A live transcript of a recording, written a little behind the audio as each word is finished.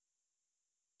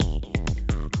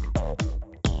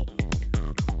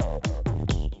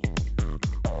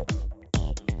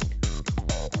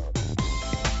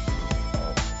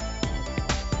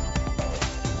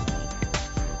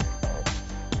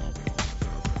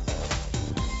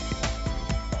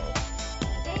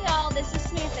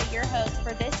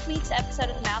for this week's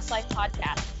episode of the Mouse Life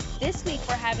Podcast. This week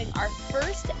we're having our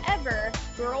first ever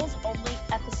girls only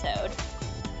episode.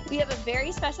 We have a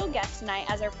very special guest tonight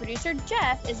as our producer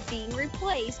Jeff is being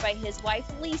replaced by his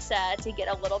wife Lisa to get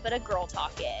a little bit of girl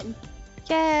talk in.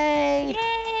 Yay!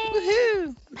 Yay!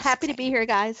 Woohoo! I'm happy to be here,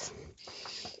 guys.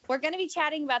 We're going to be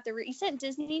chatting about the recent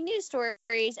Disney news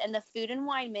stories and the food and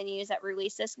wine menus that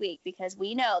released this week because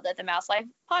we know that the Mouse Life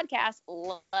Podcast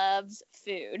loves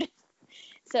food.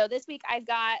 So this week I've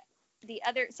got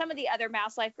some of the other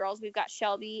Mouse Life girls. We've got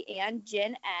Shelby and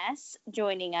Jen S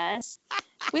joining us.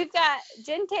 We've got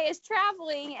Jen K is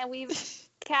traveling, and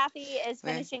Kathy is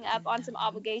finishing up on some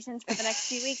obligations for the next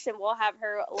few weeks, and we'll have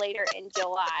her later in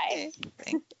July.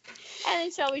 And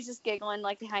then Shelby's just giggling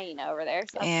like a hyena over there.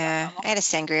 So yeah, I had a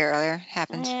sangria earlier.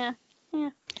 Happened. Yeah.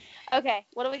 Okay,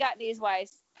 what do we got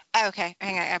news-wise? Okay,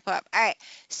 hang on, I pull up. All right,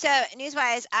 so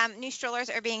news-wise, new strollers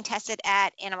are being tested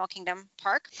at Animal Kingdom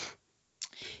Park.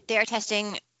 They are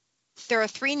testing. There are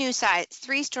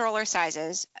three stroller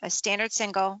sizes: a standard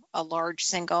single, a large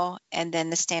single, and then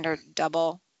the standard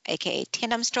double, aka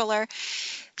tandem stroller.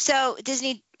 So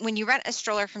Disney, when you rent a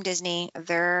stroller from Disney,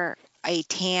 they're a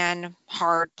tan,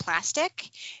 hard plastic.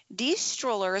 These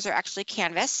strollers are actually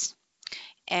canvas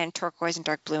and turquoise and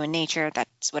dark blue in nature.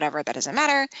 That's whatever, that doesn't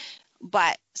matter.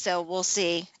 But so we'll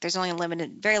see. There's only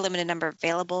very limited number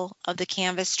available of the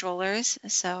canvas strollers.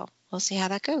 So we'll see how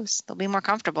that goes. They'll be more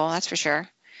comfortable, that's for sure.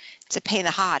 It's a pain in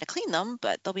the hot to clean them,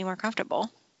 but they'll be more comfortable.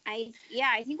 I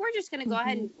think we're just going to go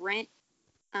ahead and rent.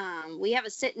 We have a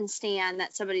sit-and stand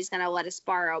that somebody's going to let us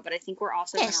borrow, but I think we're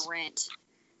also going to rent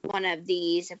one of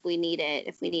these if we need it,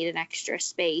 if we need an extra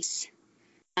space.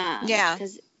 Yeah.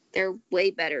 Because they're way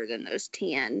better than those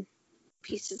tan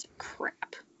pieces of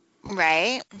crap.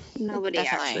 Right. Nobody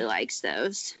Definitely. actually likes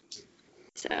those.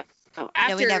 So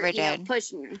no, we never did.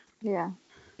 Pushing. Yeah.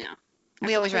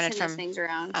 We always rented those from things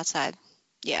around. outside.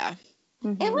 Yeah.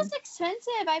 Mm-hmm. It was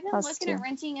expensive. I've been Us looking too. at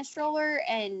renting a stroller,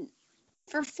 and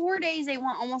for 4 days they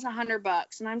want almost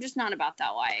 $100, and I'm just not about that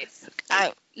life.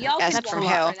 Y'all can That's from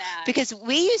walk who? for that. Because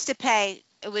we used to pay.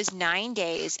 It was 9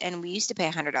 days, and we used to pay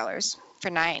 $100 for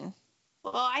 9.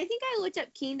 Well, I think I looked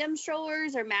up Kingdom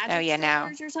strollers or Magic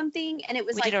strollers or something, and it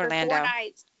was We like did for Orlando. 4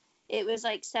 nights. It was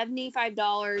like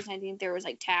 $75. I think there was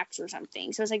like tax or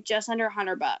something, so it was like just under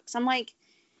 $100. I'm like,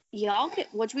 y'all can,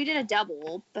 which we did a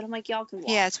double, but I'm like, y'all can walk.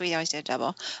 Yeah, we always did a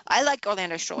double. I like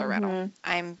Orlando stroller rental.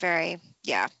 I'm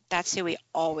that's who we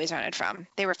always rented from.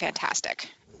 They were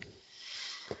fantastic.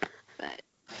 But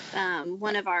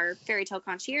one of our Fairy Tale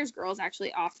Concierge girls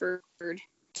actually offered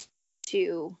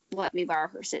to let me borrow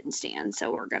her sit and stand,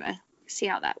 so we're gonna see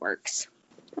how that works.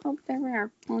 Oh, there we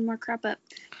are. One more crop up.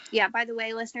 Yeah, by the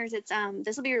way, listeners, it's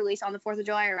this will be released on the 4th of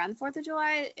July, around the 4th of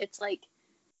July. It's like,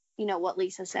 you know what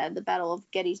Lisa said, the Battle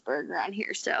of Gettysburg around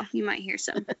here, so you might hear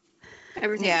some.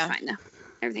 Everything's fine though.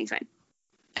 Everything's fine.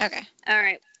 Okay. All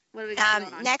right. What do we got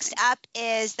going on? Next up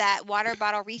is that water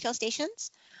bottle refill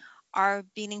stations are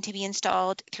beginning to be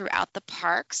installed throughout the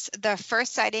parks. The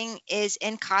first sighting is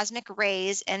in Cosmic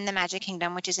Rays in the Magic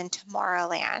Kingdom, which is in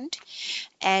Tomorrowland.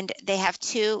 And they have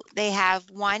two. They have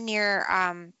one near,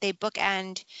 they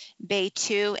bookend Bay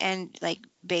 2 and like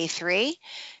Bay 3.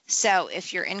 So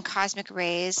if you're in Cosmic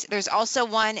Rays, there's also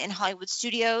one in Hollywood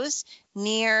Studios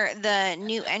near the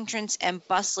new entrance and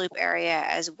bus loop area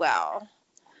as well.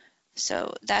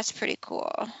 So that's pretty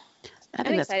cool. I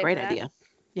think that's a great idea.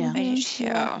 Yeah. I do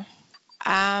too.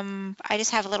 I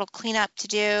just have a little cleanup to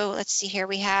do. Let's see here.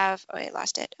 We have, I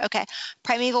lost it. Okay.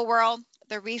 Primeval World,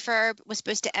 the refurb was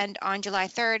supposed to end on July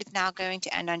 3rd. It's now going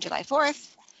to end on July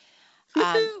 4th.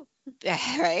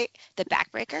 Right? The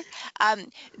backbreaker.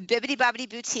 Bibbidi Bobbidi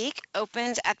Boutique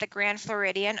opens at the Grand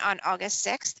Floridian on August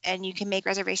 6th, and you can make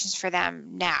reservations for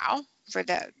them now for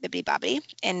the Bibbidi Bobbidi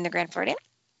in the Grand Floridian.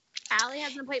 Allie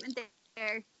has an appointment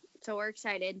there, so we're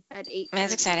excited at 8.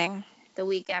 That's exciting. The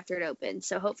week after it opens,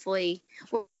 so hopefully,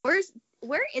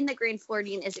 where in the Grand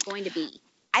Floridian is it going to be?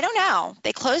 I don't know.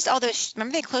 They closed all those.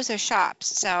 Remember, they closed those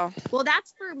shops. So. Well,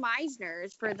 that's for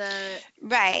Meisner's for the.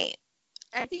 Right.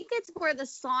 I think it's where the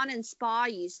salon and spa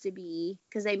used to be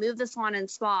because they moved the salon and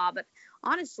spa. But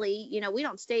honestly, we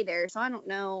don't stay there, so I don't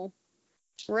know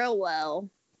real well.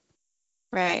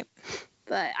 Right.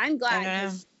 But I'm glad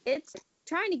because it's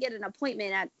trying to get an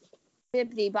appointment at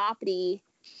Bibbidi Boppidi.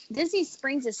 Disney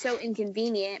Springs is so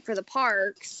inconvenient for the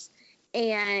parks,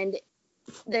 and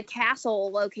the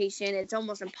castle location, it's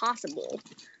almost impossible.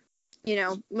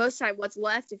 Most time what's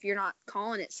left if you're not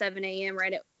calling at 7 a.m.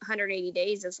 right at 180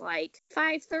 days is like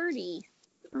 5:30.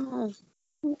 Oh,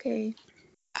 okay.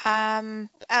 And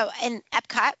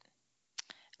Epcot,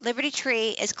 Liberty Tree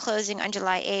is closing on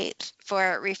July 8th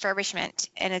for refurbishment,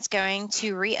 and it's going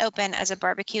to reopen as a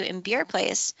barbecue and beer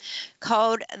place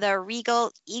called the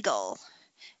Regal Eagle,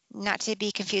 not to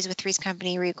be confused with Three's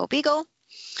Company Regal Beagle.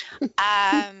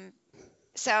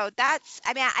 So that's,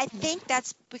 I mean, I think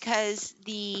that's because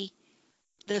the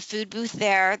food booth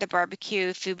there, the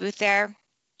barbecue food booth there,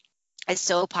 is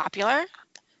so popular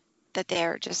that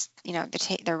they're just,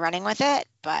 they're running with it,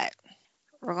 but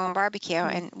we're going barbecue,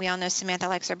 and we all know Samantha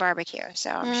likes her barbecue, so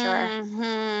I'm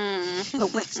sure.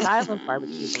 But what style of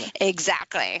barbecue?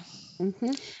 Exactly.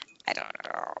 Mm-hmm. I don't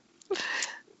know.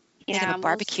 Yeah, a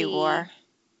barbecue we'll war.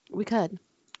 We could.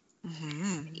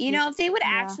 Mm-hmm. If they would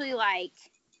actually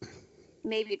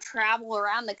maybe travel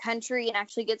around the country and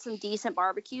actually get some decent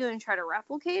barbecue and try to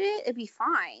replicate it, it'd be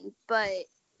fine. But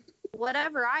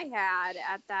whatever I had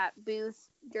at that booth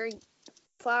during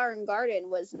Flower and Garden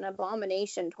was an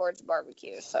abomination towards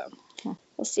barbecue. So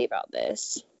we'll see about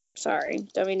this. Sorry,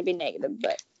 don't mean to be negative,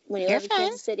 but when you live in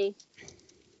Kansas City,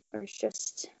 there's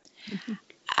just.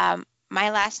 My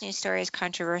last news story is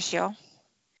controversial.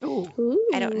 Ooh.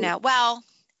 I don't know. Well,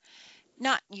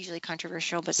 not usually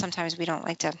controversial, but sometimes we don't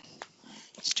like to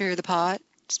stir the pot,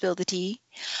 spill the tea.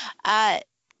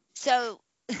 So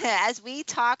as we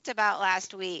talked about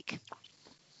last week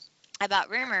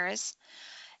about rumors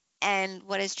and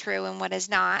what is true and what is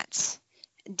not,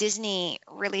 Disney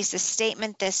released a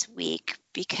statement this week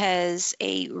because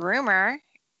a rumor,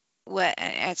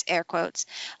 it's air quotes,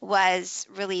 was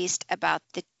released about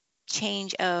the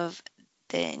change of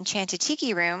the Enchanted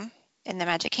Tiki Room in the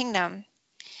Magic Kingdom.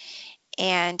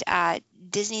 And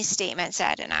Disney's statement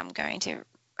said, and I'm not going to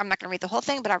read the whole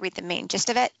thing, but I'll read the main gist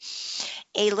of it.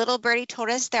 A little birdie told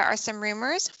us there are some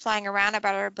rumors flying around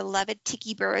about our beloved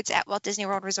tiki birds at Walt Disney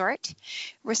World Resort.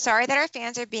 We're sorry that our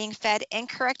fans are being fed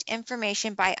incorrect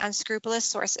information by unscrupulous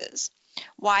sources.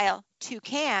 While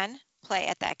Toucan play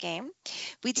at that game,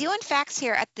 we deal in facts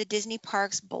here at the Disney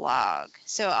Parks blog.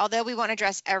 So although we won't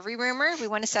address every rumor, we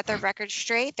want to set the record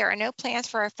straight. There are no plans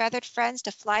for our feathered friends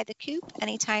to fly the coop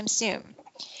anytime soon.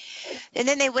 And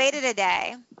then they waited a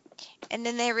day. And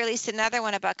then they released another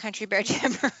one about Country Bear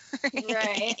Jamboree.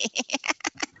 Right.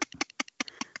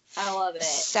 I love it.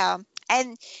 So,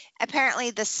 and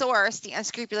apparently the source, the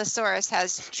unscrupulous source,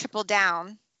 has tripled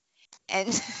down and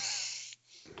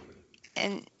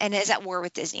is at war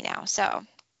with Disney now. So,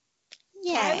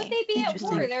 yeah. Why would they be at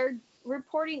war? They're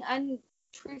reporting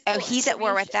untruthful. Oh, he's at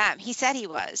war with them. He said he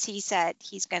was. He said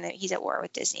he's at war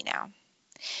with Disney now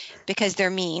because they're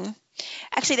mean.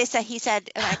 Actually, he said,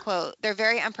 and I quote, "They're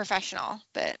very unprofessional,"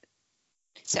 but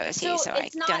so is he. So I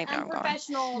don't even know where I'm going. It's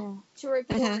not unprofessional to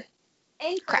report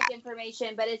incorrect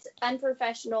information, but it's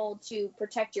unprofessional to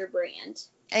protect your brand.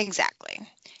 Exactly.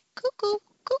 Cuckoo,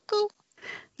 cuckoo.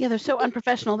 Yeah, they're so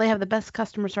unprofessional. They have the best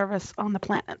customer service on the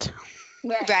planet.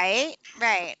 Right.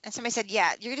 And somebody said,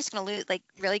 "Yeah, you're just going to lose. Like,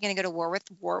 really going to go to war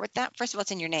with that? First of all,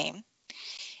 it's in your name,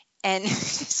 and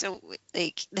so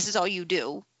like this is all you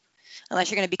do."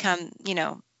 Unless you're going to become,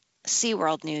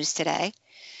 SeaWorld News today.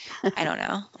 I don't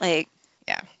know. Like,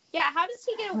 yeah. Yeah, how does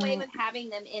he get away with having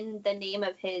them in the name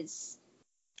of his?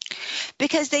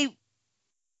 Because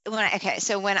when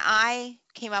I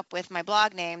came up with my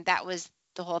blog name, that was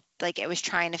the whole, it was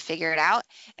trying to figure it out.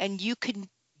 And you can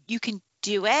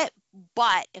do it,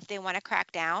 but if they want to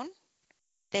crack down,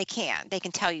 they can. They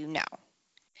can tell you no.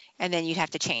 And then you'd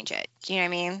have to change it. Do you know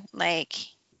what I mean?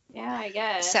 Yeah, I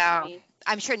guess. So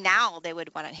I'm sure now they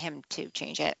would want him to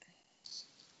change it.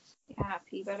 Yeah,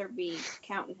 he better be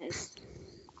counting his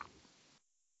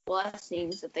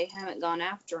blessings that they haven't gone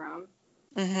after him.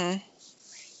 Mm-hmm.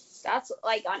 That's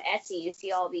like on Etsy, you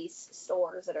see all these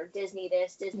stores that are Disney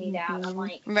this, Disney that. I'm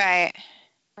like, right.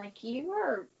 Like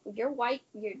you're white.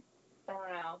 I don't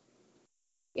know.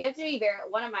 You have to be very.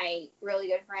 One of my really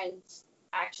good friends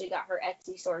actually got her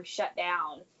Etsy store shut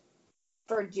down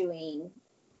for doing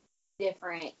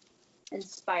different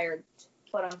inspired,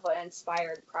 quote unquote,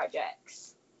 inspired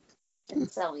projects and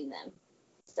selling them.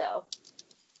 So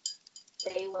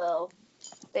they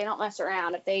don't mess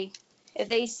around. If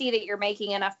they see that you're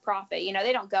making enough profit,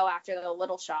 they don't go after the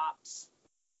little shops,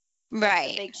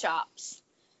 right? The big shops,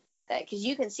 because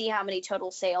you can see how many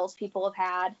total sales people have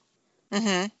had,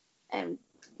 and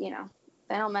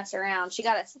they don't mess around. She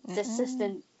got a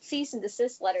cease and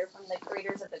desist letter from the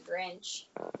creators of the Grinch.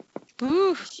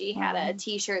 Ooh. She had a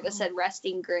T-shirt that said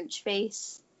 "Resting Grinch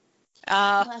Face"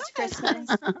 last Christmas,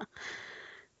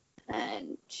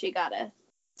 and she got a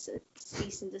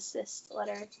cease and desist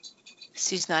letter.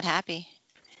 She's not happy.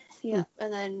 Yeah,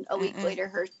 and then a week later,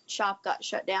 her shop got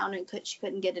shut down, and she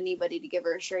couldn't get anybody to give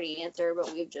her a shirty answer.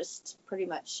 But we've just pretty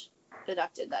much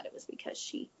deducted that it was because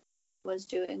she was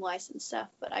doing licensed stuff,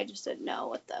 but I just didn't know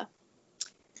what the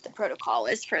protocol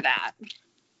is for that.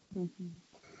 Mm-hmm.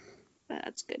 But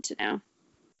that's good to know.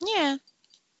 Yeah,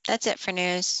 that's it for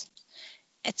news.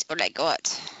 It's what I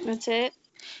got. That's it?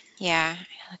 Yeah.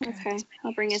 Okay,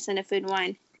 I'll bring us into food and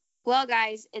wine. Well,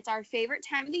 guys, it's our favorite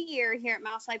time of the year here at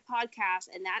Mouse Life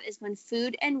Podcast, and that is when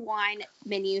food and wine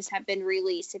menus have been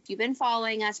released. If you've been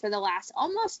following us for the last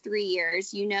almost 3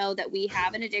 years, you know that we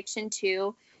have an addiction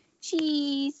to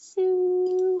cheese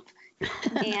soup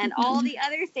and all the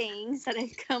other things that have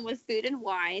come with food and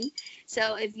wine.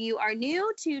 So if you are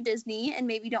new to Disney and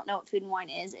maybe don't know what food and wine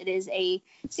is, it is a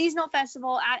seasonal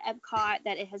festival at Epcot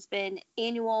that it has been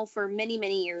annual for many,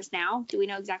 many years now. Do we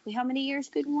know exactly how many years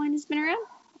food and wine has been around?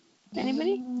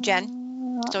 Anybody?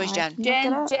 Jen? It's always Jen.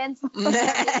 Jen's while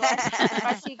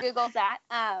she Googles that.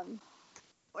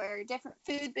 Where different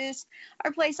food booths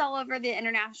are placed all over the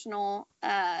international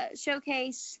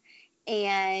showcase,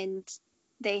 and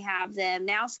they have them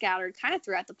now scattered kind of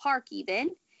throughout the park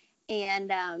even,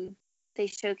 and they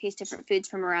showcase different foods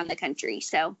from around the country.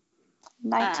 So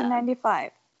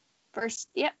 1995.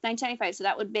 1995. So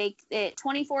that would make it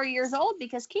 24 years old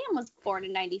because Cam was born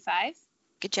in 95.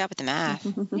 Good job with the math.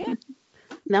 Yeah.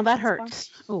 Now that hurts.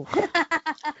 Oh.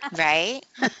 Right?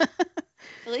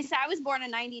 At least I was born in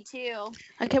 92.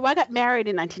 Okay, well, I got married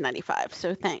in 1995,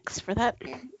 so thanks for that.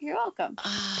 You're welcome.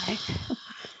 Okay.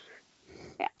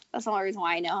 Yeah, that's the only reason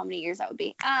why I know how many years that would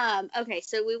be. Okay,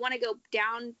 so we want to go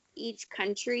down each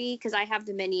country because I have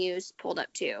the menus pulled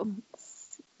up too.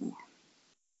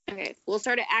 Okay, we'll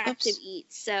start at Active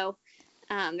Eats. So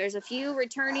there's a few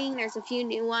returning, there's a few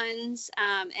new ones,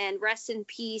 and rest in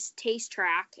peace, Taste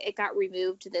Track. It got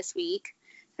removed this week.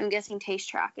 I'm guessing Taste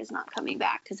Track is not coming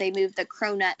back because they moved the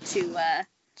cronut to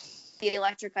the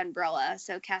electric umbrella.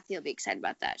 So Kathy will be excited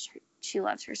about that. She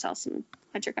loves herself some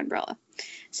electric umbrella.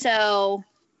 So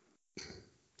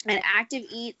at Active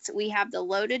Eats, we have the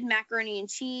loaded macaroni and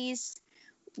cheese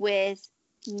with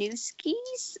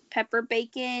Newski's, pepper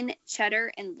bacon,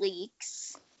 cheddar, and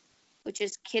leeks, which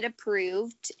is kid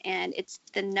approved, and it's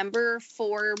the number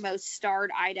 4 most starred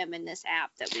item in this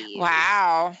app that we use.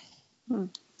 Wow.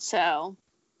 So,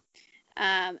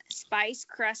 spice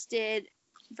crusted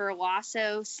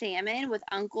Verlasso salmon with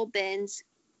Uncle Ben's,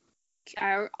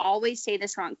 I always say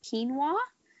this wrong, quinoa.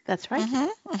 That's right.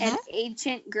 And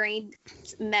ancient grain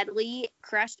medley,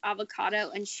 crushed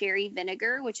avocado and sherry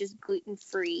vinegar, which is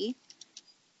gluten-free.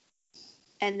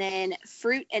 And then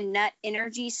fruit and nut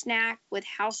energy snack with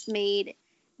house-made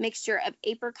mixture of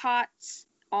apricots,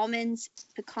 almonds,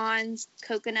 pecans,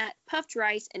 coconut, puffed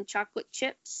rice, and chocolate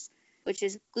chips, which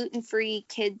is gluten-free,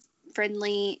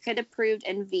 kid-friendly, kid-approved,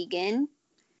 and vegan.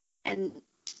 And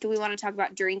do we want to talk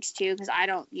about drinks too? Because I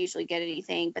don't usually get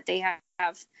anything, but they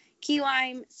have key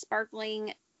lime,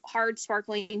 hard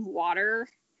sparkling water,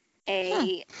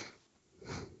 I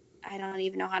don't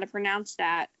even know how to pronounce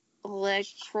that, Le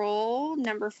Crol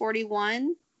number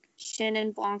 41,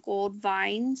 Chenin Blanc Old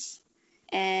Vines,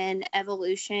 and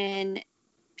Evolution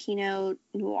Pinot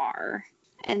Noir.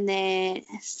 And then,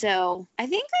 so I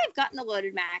think I've gotten the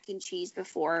loaded mac and cheese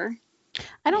before.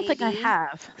 I don't think I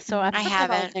have, so I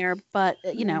haven't there, but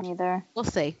you know, Neither. we'll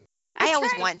see. I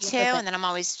always want to, and then I'm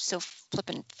always so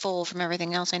flipping full from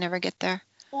everything else. I never get there.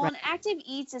 Well, and Active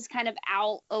Eats is kind of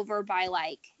out over by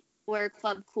like where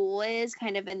Club Cool is,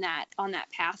 kind of on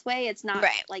that pathway. It's not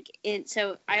like in,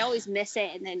 so I always miss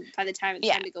it, and then by the time it's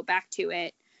time to go back to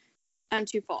it, I'm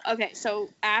too full. Okay, so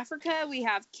Africa, we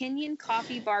have Kenyan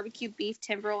coffee barbecue beef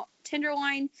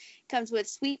tenderloin. Comes with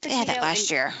sweet potato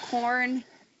and corn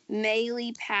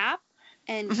mealy pap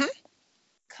and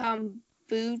kamchuvari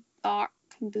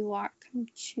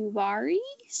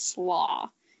slaw.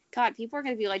 God, people are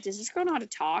going to be like, does this girl know how to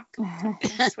talk?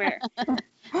 I swear.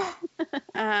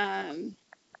 I'm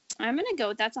going to go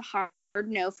with that's a hard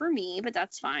no for me, but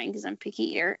that's fine because I'm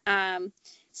picky eater.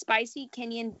 Spicy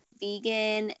Kenyan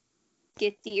vegan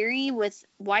githeri with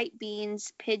white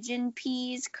beans, pigeon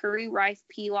peas, curry rice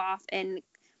pilaf, and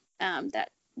that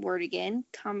word again,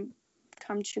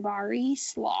 kamchuvari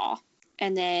slaw.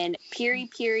 And then piri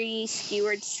piri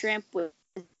skewered shrimp with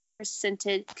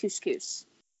scented couscous.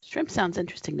 Shrimp sounds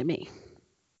interesting to me.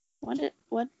 What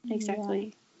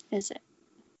exactly is it?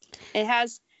 It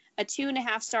has a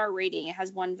 2.5-star rating. It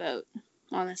has 1 vote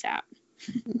on this app.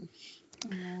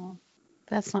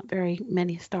 That's not very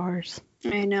many stars.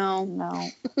 I know. No.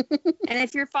 And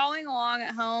if you're following along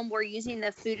at home, we're using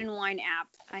the Food and Wine app.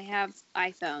 I have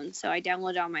iPhone, so I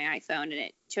download it on my iPhone, and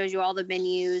it shows you all the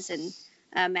menus and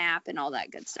a map and all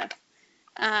that good stuff.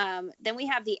 Then we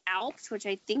have the Alps, which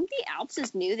I think the Alps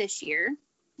is new this year.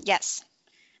 Yes.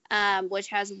 Which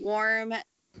has warm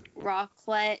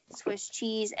raclette, Swiss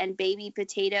cheese, and baby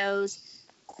potatoes,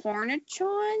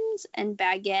 cornichons, and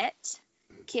baguette.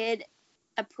 Kid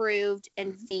approved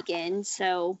and vegan.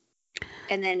 So,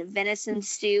 and then venison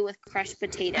stew with crushed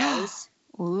potatoes.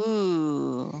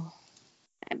 Ooh.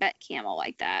 I bet Cam will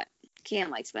like that. Cam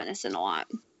likes venison a lot.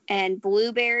 And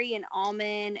blueberry and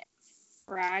almond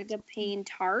frangipane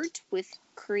tart with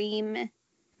cream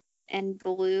and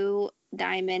blue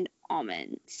diamond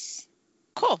almonds.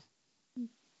 Cool.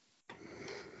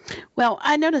 Well,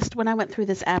 I noticed when I went through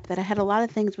this app that I had a lot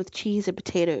of things with cheese and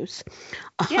potatoes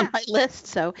Yeah. on my list.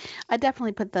 So I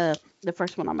definitely put the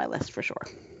first one on my list for sure.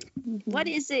 What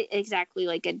is it exactly?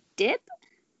 Like a dip?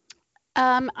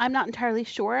 I'm not entirely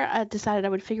sure. I decided I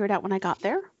would figure it out when I got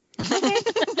there.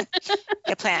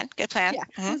 Good plan. Good plan. Yeah.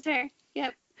 Mhm. That's fair.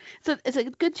 Yep. So it's a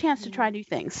good chance to try new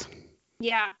things.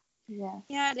 Yeah. Yeah.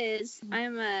 Yeah, it is.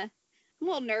 I'm a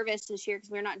little nervous this year because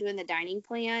we're not doing the dining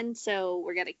plan, so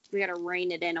we gotta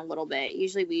rein it in a little bit.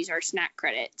 Usually we use our snack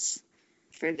credits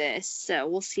for this, so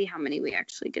we'll see how many we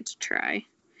actually get to try.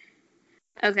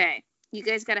 Okay, you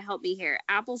guys gotta help me here.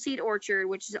 Appleseed Orchard,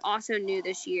 which is also new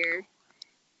this year.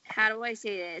 How do I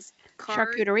say this?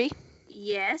 Charcuterie.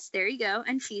 Yes, there you go.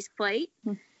 And cheese plate.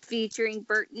 Featuring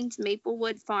Burton's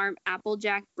Maplewood Farm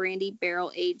Applejack Brandy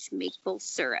Barrel Aged Maple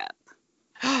Syrup.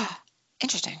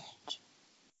 Interesting.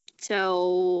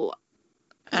 So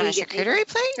On a we get charcuterie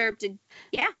plate? syrup to,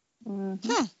 yeah.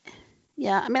 Mhm.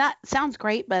 Yeah, I mean, that sounds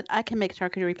great, but I can make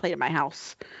charcuterie plate at my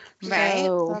house. Right.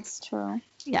 So, That's true.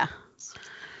 yeah.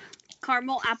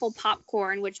 Caramel apple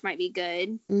popcorn, which might be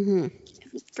good. hmm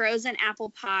Frozen apple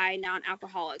pie,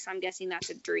 non-alcoholic. So I'm guessing that's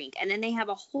a drink. And then they have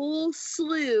a whole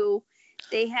slew.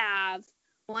 They have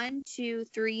 1, 2,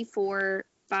 3, 4,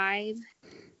 5,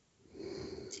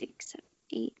 6, 7,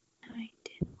 8, 9,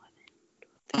 10,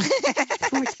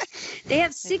 11. They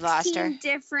have We've lost her. 16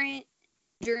 different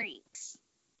drinks,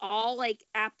 all like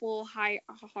apple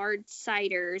hard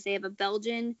ciders. They have a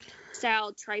Belgian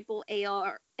style triple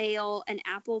ale, an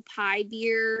apple pie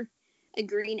beer, a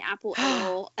green apple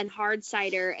ale, and hard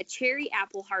cider, a cherry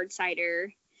apple hard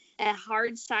cider, a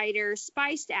hard cider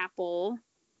spiced apple,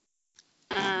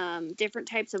 different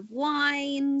types of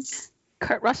wines.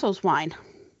 Kurt Russell's wine.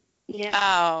 Yeah.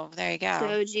 Oh, there you go.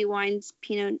 Soji wines,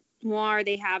 Pinot Noir.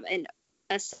 They have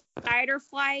a cider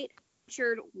flight,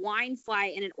 orchard wine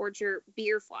flight, and an orchard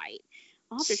beer flight.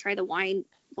 I'll have to try the wine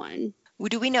one. Well,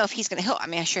 do we know if he's going to, I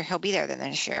mean, I'm sure he'll be there then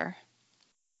this year.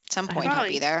 At some point he'll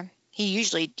Probably. be there. He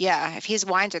usually, yeah, if his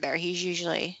wines are there, he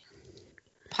usually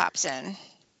pops in.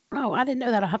 Oh, I didn't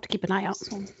know that. I'll have to keep an eye out.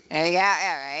 There you go.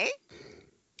 Yeah, right?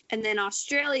 And then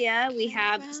Australia, we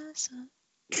have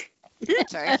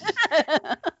Sorry.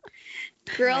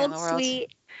 grilled the world. sweet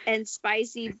and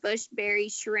spicy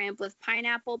bushberry shrimp with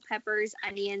pineapple, peppers,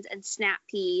 onions, and snap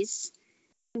peas.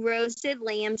 Roasted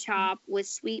lamb chop with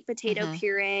sweet potato Mhm.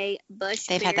 puree, bushberry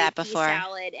They've had that pea before.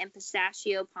 salad, and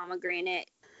pistachio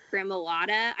pomegranate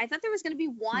gremolata. I thought there was going to be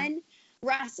one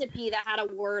recipe that had a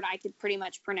word I could pretty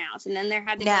much pronounce, and then there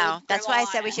had to go No, with that's why I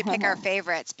said we gremolata. should pick our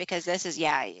favorites because this is,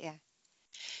 yeah.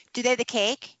 Do they have the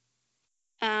cake?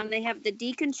 They have the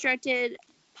deconstructed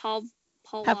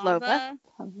Pavlova.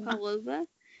 pavlova,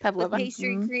 Pavlova. with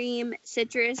pastry Mhm. cream,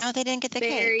 citrus, Oh, they didn't get the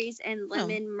cake. berries, and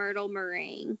lemon myrtle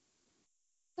meringue.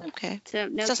 Okay. So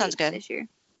no Still sounds cakes good. this year.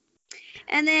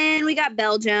 And then we got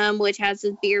Belgium, which has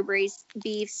the beer braised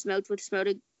beef smoked with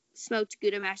smoked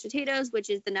Gouda mashed potatoes, which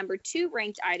is the number 2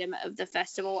 ranked item of the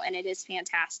festival, and it is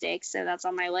fantastic. So that's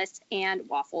on my list. And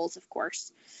waffles, of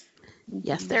course.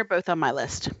 Yes, they're both on my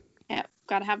list. Yeah,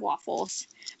 gotta have waffles.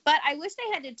 But I wish they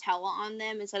had Nutella on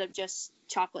them instead of just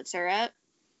chocolate syrup.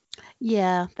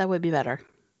 Yeah, that would be better.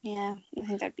 Yeah, I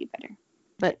think that'd be better.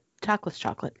 But chocolate's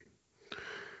chocolate.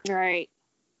 Right.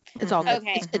 It's all good.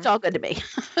 Okay. It's all good to me.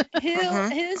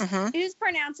 Who's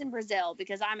pronouncing Brazil?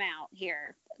 Because I'm out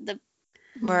here.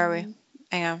 Where are we?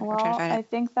 Hang on. We're Well, trying to find I it.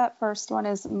 think that first one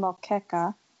is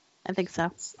moqueca. I think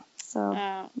so. So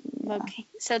Yeah. yeah. Okay.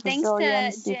 So thanks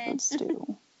Brazilian to Jen. seafood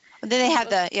stew. Then they have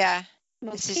the,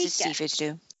 this is the Moqueca. seafood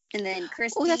stew. And then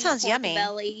crispy Oh, that sounds yummy.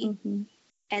 belly Mm-hmm.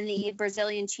 and the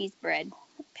Brazilian cheese bread.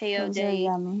 Peo Those are de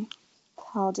yummy.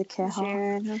 Pau de queijo.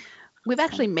 Sharon. We've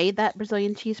actually made that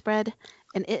Brazilian cheese bread,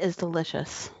 and it is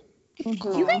delicious.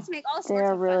 Mhm. You guys make all sorts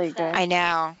They're of really fun stuff. I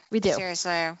know. We do.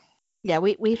 Seriously. Yeah,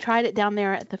 we tried it down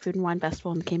there at the Food and Wine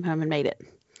Festival and came home and made it.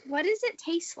 What does it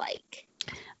taste like?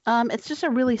 It's just a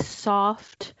really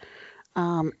soft,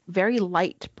 very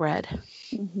light bread.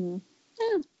 Mm-hmm.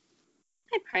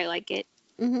 I probably like it.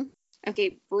 hmm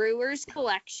Okay, Brewer's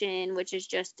Collection, which is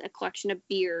just a collection of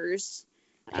beers.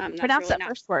 That's Pronounce really that not-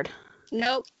 first word.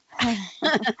 Nope.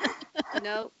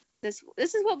 Nope. This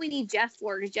is what we need Jeff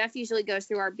for, because Jeff usually goes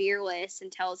through our beer list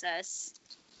and tells us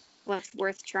what's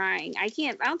worth trying. I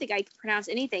don't think I can pronounce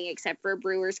anything except for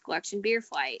Brewers Collection Beer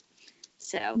Flight.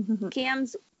 So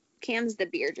Cam's the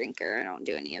beer drinker. I don't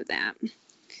do any of that.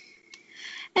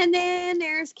 And then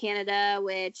there's Canada,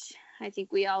 which I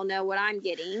think we all know what I'm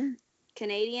getting.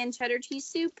 Canadian cheddar cheese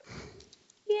soup.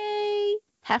 Yay.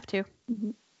 Have to.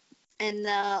 And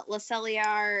the Le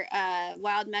Cellier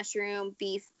wild mushroom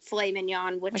beef filet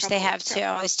mignon with Which they have too,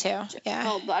 always too.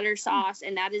 Yeah. Butter sauce,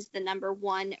 and that is the number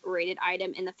 1 rated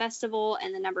item in the festival,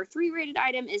 and the number 3 rated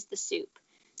item is the soup.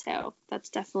 So that's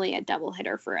definitely a double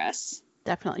hitter for us.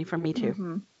 Definitely for me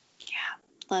too. Yeah,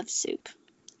 love soup.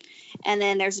 And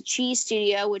then there's a cheese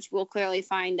studio, which we'll clearly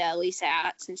find Lisa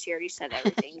at, since she already said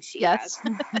everything she Yes.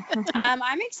 has.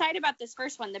 I'm excited about this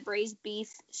first one, the braised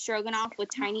beef stroganoff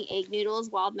with tiny egg noodles,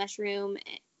 wild mushroom,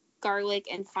 garlic,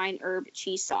 and fine herb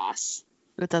cheese sauce.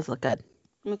 It does look good.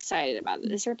 I'm excited about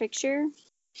it. Is there a picture?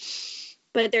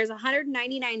 But there's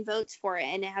 199 votes for it,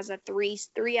 and it has a 3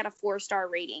 out of 4 star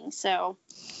rating. So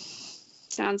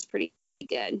sounds pretty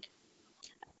good.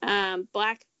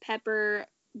 Black pepper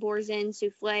Boursin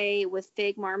souffle with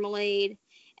fig marmalade,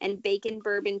 and bacon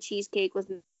bourbon cheesecake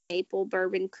with maple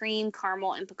bourbon cream,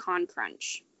 caramel, and pecan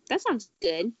crunch. That sounds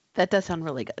good. That does sound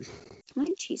really good. I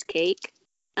like cheesecake.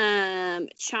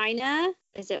 China,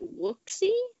 is it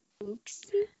Wuxi?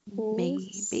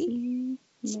 Maybe.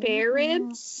 Spare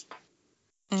ribs,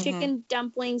 Mhm. chicken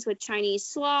dumplings with Chinese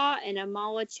slaw, and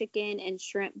amala chicken and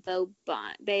shrimp bao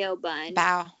bun. Bao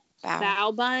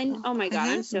bun. Oh my god,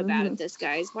 I'm so bad at this,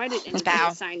 guys. Why did anybody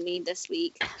Bao. assign me this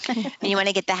week? And you want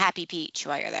to get the Happy Peach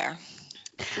while you're there.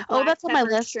 Oh, that's on my Black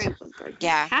pepper list. shrimp with garlic.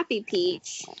 Yeah. Happy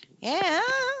peach. Yeah.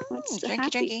 What's the Drinky, happy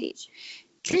drinky. peach?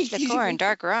 Drink the core and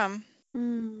dark rum.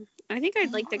 I think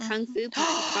I'd like the kung fu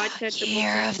punch vodka triple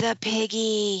Year of sec. the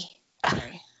Piggy.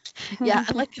 Sorry. Yeah,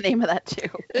 I like the name of that too.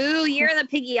 Ooh, Year of the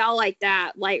Piggy. I'll like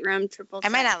that. Light rum triple. I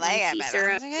might sec, not like it, lemon tea but I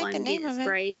syrup, like the London name of it.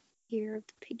 Sprite. Year of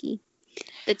the Piggy.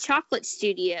 The Chocolate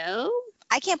Studio.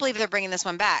 I can't believe they're bringing this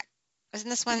one back. Wasn't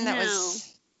this one that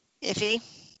was iffy?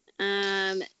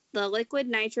 The liquid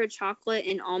nitro chocolate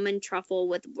and almond truffle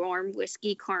with warm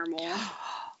whiskey caramel.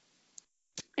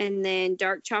 And then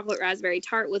dark chocolate raspberry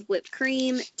tart with whipped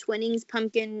cream, Twinings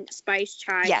pumpkin spice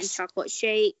chai, and Yes. chocolate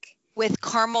shake. With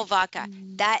caramel vodka.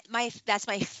 That's my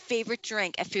favorite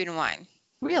drink at Food and Wine.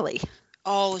 Really?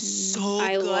 Oh, so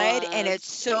I good, and love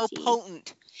it's so spicy.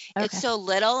 potent. Okay. It's so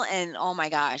little, and oh my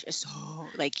gosh, it's so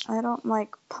like I don't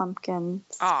like pumpkin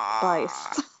aw.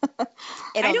 spice.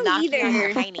 It'll I don't knock you on your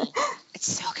either. hiney.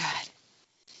 It's so good.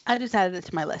 I just added it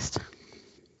to my list.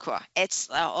 Cool. It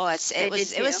I was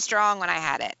did it was too. strong when I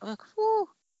had it. Look, whew.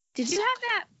 Did you have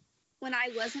that when I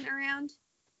wasn't around?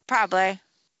 Probably.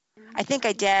 I think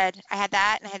I did. I had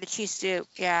that and I had the cheese soup.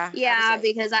 Yeah. Yeah, That was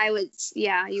it. because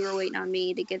you were waiting on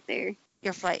me to get there.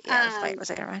 Your flight. Yeah, the flight was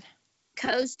like around.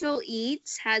 Coastal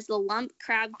Eats has the lump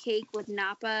crab cake with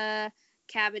napa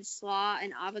cabbage slaw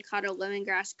and avocado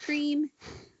lemongrass cream,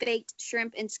 baked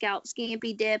shrimp and scallop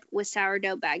scampi dip with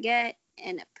sourdough baguette,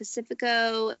 and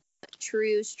Pacifico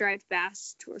true striped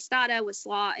bass tostada with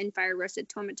slaw and fire roasted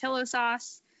tomatillo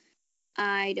sauce.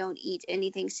 I don't eat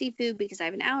anything seafood because I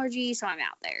have an allergy, so I'm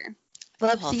out there.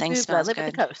 Love whole thing seafood, but I smells live at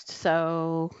good. the coast,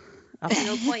 so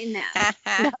No point in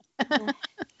that.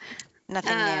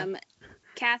 Nothing new.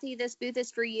 Kathy, this booth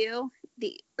is for you.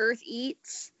 The Earth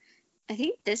Eats. I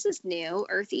think this is new.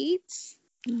 Earth Eats.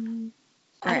 Where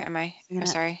am I? Yeah. I'm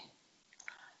sorry.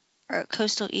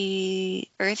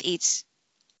 Earth Eats.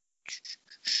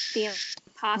 The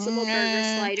Impossible Burger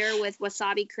Slider with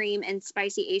wasabi cream and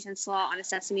spicy Asian slaw on a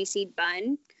sesame seed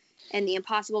bun. And the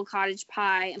Impossible Cottage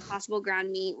Pie, Impossible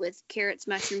ground meat with carrots,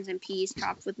 mushrooms, and peas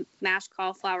topped with mashed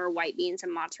cauliflower, white beans,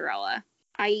 and mozzarella.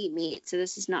 I eat meat, so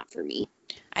this is not for me.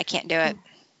 I can't do it.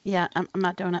 yeah, I'm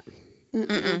not doing it.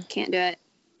 Mm-mm. Can't do it.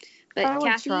 But I would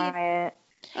Kathy, try it.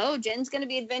 oh, Jen's gonna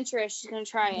be adventurous. She's gonna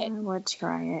try I it. would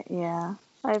try it. Yeah,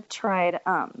 I've tried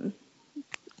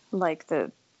like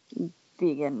the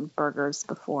vegan burgers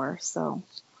before, so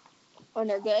Oh,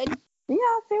 they're good.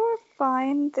 yeah, they were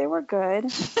fine. They were good.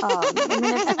 I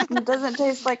mean, it doesn't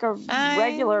taste like a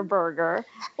regular burger.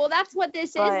 Well, that's what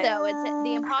this But- is, though. It's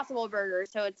the Impossible Burger,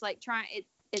 so it's like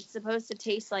it's supposed to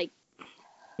taste like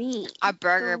meat. A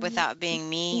burger without being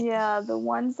meat. Yeah, the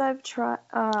ones I've tried,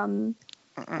 Mm-mm.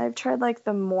 I've tried like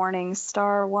the Morning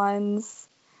Star ones,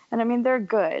 and I mean they're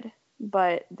good,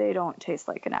 but they don't taste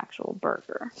like an actual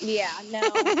burger. Yeah, no.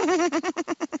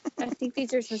 I think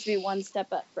these are supposed to be one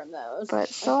step up from those. But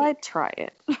so I'd try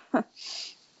it. I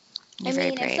You're very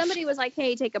mean, if brave. somebody was like,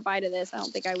 "Hey, take a bite of this," I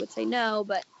don't think I would say no.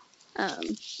 But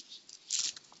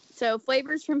So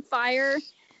flavors from Fire,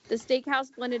 the steakhouse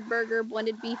blended burger,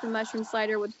 blended beef and mushroom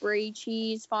slider with brie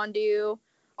cheese fondue,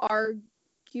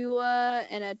 argua,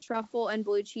 and a truffle and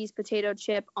blue cheese potato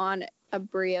chip on a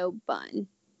brio bun.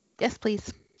 Yes,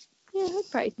 please. Yeah,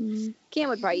 Cam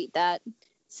would probably eat that.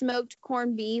 Smoked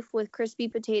corned beef with crispy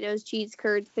potatoes, cheese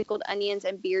curds, pickled onions,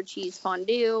 and beer cheese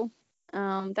fondue.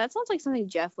 That sounds like something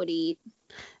Jeff would eat.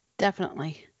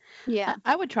 Definitely. Yeah.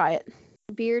 I would try it.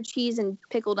 Beer cheese and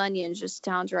pickled onions just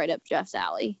sounds right up Jeff's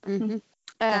alley. Mm-hmm.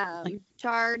 Definitely.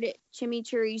 Charred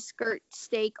chimichurri skirt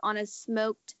steak on a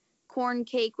smoked corn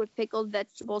cake with pickled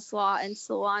vegetable slaw and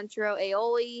cilantro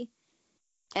aioli.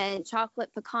 And chocolate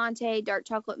picante, dark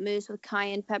chocolate mousse with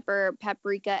cayenne pepper,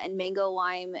 paprika, and mango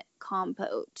lime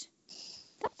compote.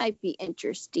 That might be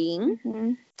interesting.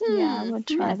 Mm-hmm. Yeah, I would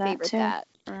try I'm gonna that favorite too. that,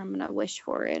 or I'm gonna wish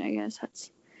for it. I guess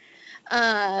that's.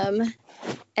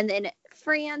 And then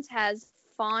France has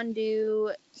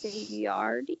fondue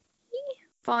Savoyardi,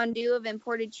 fondue of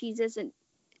imported cheeses and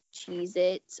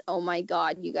Cheez-Its. Oh my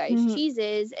God, you guys,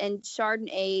 cheeses and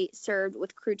Chardonnay served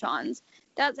with croutons.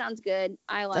 That sounds good.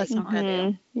 I like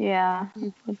fondue. Yeah,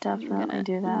 would definitely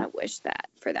do I'm that. gonna wish that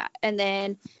for that. And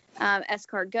then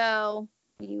escargot.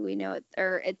 We know it,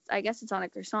 or it's. I guess it's on a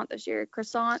croissant this year.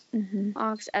 Croissant,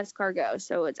 ox escargot.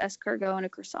 So it's escargot and a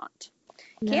croissant.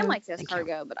 Cam likes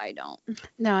escargot, but I don't.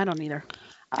 No, I don't either.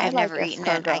 I've like never eaten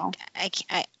escargot.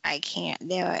 it. I can't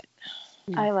do it.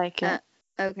 I like it.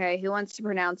 Okay, who wants to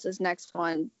pronounce this next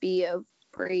one?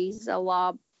 Braise a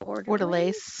la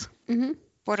Bordelaise. Mm-hmm.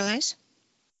 Bordelaise?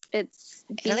 It's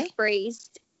Italy? beef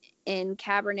braised in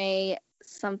Cabernet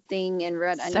something and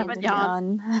red onions.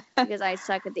 Sauvignon. Because I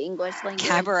suck at the English language.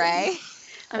 Cabaret.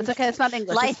 It's okay. It's not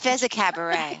English. Life is a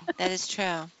cabaret. That is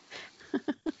true.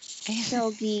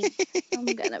 Shelby, I'm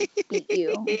gonna beat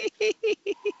you.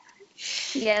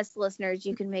 Yes, listeners,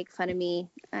 you can make fun of me.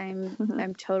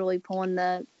 I'm totally pulling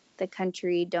the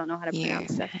country don't know how to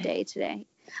pronounce stuff day today.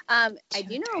 I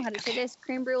do know how to say this.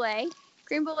 Creme brulee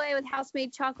with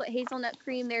house-made chocolate hazelnut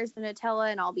cream. There's the Nutella,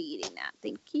 and I'll be eating that.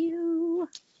 Thank you.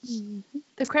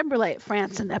 The creme brulee at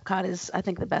France and Epcot is, I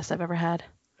think, the best I've ever had.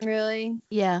 Really?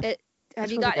 Yeah.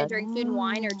 Have you really gotten it good. during Food and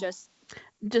Wine or just?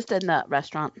 Just in the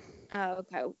restaurant. Oh,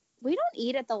 okay. We don't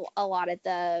eat a lot at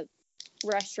the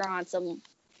restaurants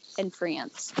in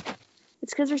France.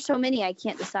 It's because there's so many I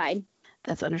can't decide.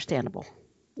 That's understandable.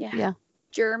 Yeah.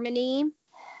 Germany.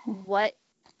 What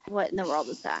in the world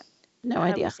is that? No How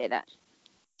do idea. we say that?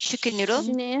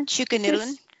 Schückenudeln?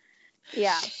 Schückenudeln?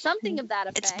 Yeah, something of that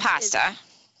effect. It's pasta.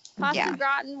 Pasta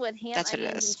gratin with ham, That's what it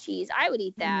onions, is. and cheese. I would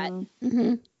eat that.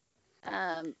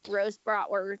 Mm-hmm. Roast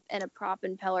bratwurst and a prop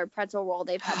and peller pretzel roll.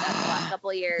 They've had that the last couple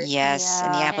of years. Yes,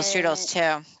 and the apple strudels too.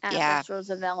 Apple Yeah. strudels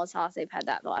and vanilla sauce. They've had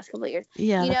that the last couple of years.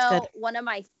 Yeah, You that's know, good. one of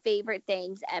my favorite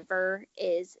things ever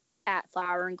is at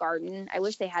Flower and Garden. I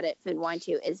wish they had it at Food and Wine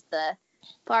too. Is the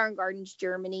Flower and Garden's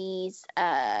Germany's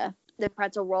the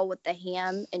pretzel roll with the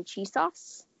ham and cheese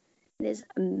sauce. It is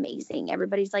amazing.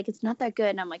 Everybody's like, it's not that good,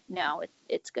 and I'm like, no,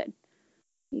 it's good.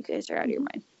 You guys are out of your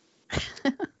mind.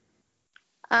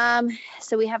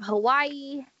 So we have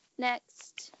Hawaii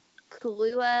next.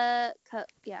 Kahlua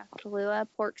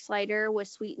pork slider with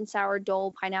sweet and sour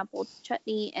dole, pineapple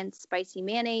chutney, and spicy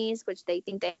mayonnaise, which they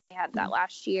think they had that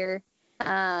last year.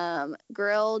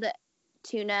 Grilled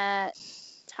tuna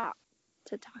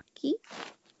tataki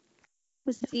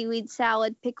with seaweed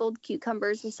salad, pickled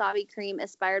cucumbers, wasabi cream,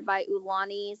 inspired by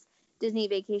Ulani's Disney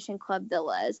Vacation Club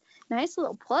villas. Nice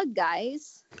little plug,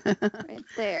 guys. Right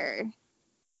there.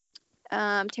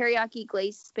 Teriyaki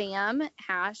glazed spam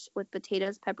hash with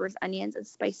potatoes, peppers, onions, and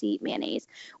spicy mayonnaise.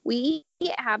 We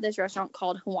have this restaurant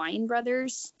called Hawaiian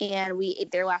Brothers, and we ate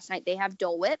there last night. They have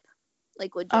Dole Whip,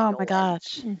 like legit Oh Dole my Whip.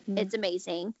 gosh. It's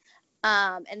amazing.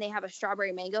 And they have a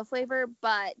strawberry mango flavor,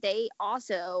 but they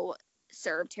also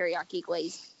serve teriyaki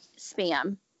glazed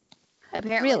spam.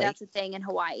 Apparently, Really? that's a thing in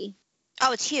Hawaii.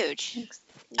 Oh, it's huge.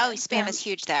 Oh, spam is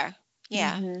huge there.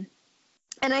 Yeah.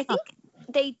 And I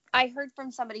think I heard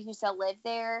from somebody who still lived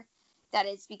there that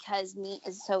it's because meat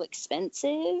is so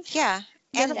expensive. Yeah.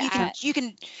 And that- you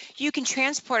can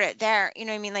transport it there. You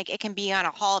know what I mean? Like it can be on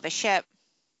a hull of a ship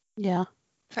Yeah.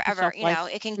 forever. Shelf You know,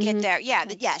 life. it can get there. Yeah.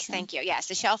 That's Yes. true. Thank you. Yes.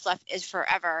 The shelf life is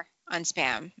forever on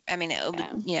spam. I mean, it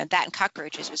would, Yeah. that and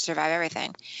cockroaches would survive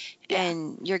everything, Yeah.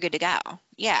 and you're good to go.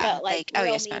 Yeah. But like oh real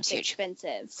yeah, meat's spam's huge.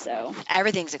 expensive. So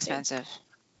Everything's expensive.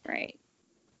 right.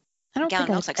 I don't Gallon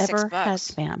think milk's I've like ever had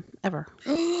 $6. spam. Ever.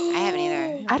 I haven't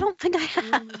either. I don't think I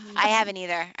have. I haven't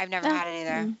either. I've never had it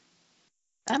either.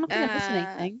 I don't think I missed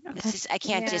anything. It's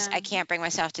Okay. just I can't bring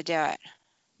myself to do it.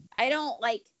 I don't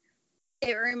like.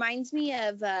 It reminds me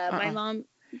of my mom.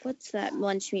 what's that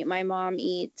lunch meat my mom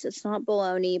eats? It's not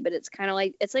bologna, but it's kind of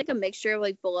like it's like a mixture of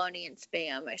like bologna and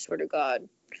Spam. I swear to God.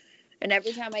 And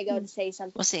every time I go to say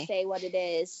something, We'll see. say what it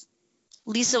is.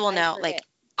 Lisa will I know. forget. Like,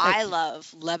 I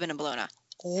love Lebanon bologna.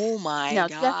 Oh my No,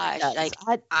 Jeffrey gosh! does. Like,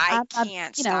 I'm I not-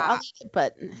 can't I'll stop. eat it,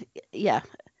 but yeah.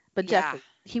 But Yeah. Jeffrey,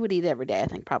 he would eat it every day, I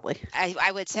think, probably.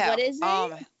 I would too. What is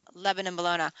it? Lebanon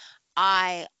bologna.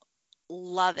 I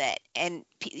love it, and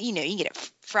you can get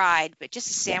it fried, but just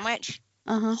a sandwich.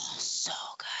 Uh-huh. Oh, so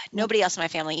good. Nobody else in my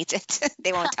family eats it.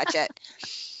 They won't touch it.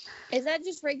 Is that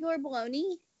just regular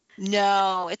bologna?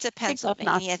 No, it's a love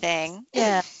Pennsylvania nachos. thing.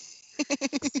 Yeah.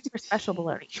 Super special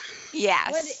bologna.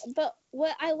 Yes.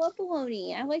 What I love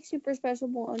bologna. I like super special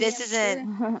bologna. This I'm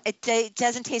isn't- sure. It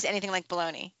doesn't taste anything like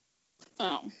bologna.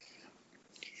 Oh.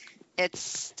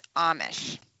 It's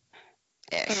Amish.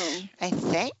 Oh. I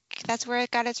think that's where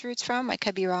it got its roots from. I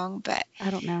could be wrong, but I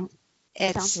don't know.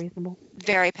 Sounds it's reasonable.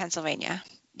 very Pennsylvania.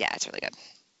 Yeah, it's really good.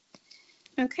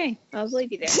 Okay, I'll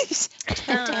believe you there.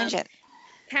 Tangent.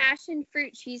 Passion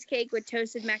fruit cheesecake with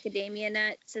toasted macadamia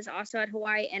nuts is also at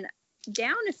Hawaii. And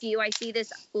down a few, I see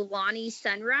this Ulani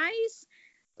Sunrise.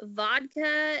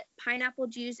 Vodka, pineapple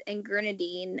juice, and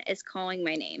grenadine is calling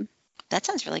my name. That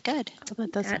sounds really good. Oh,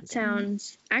 that does That sound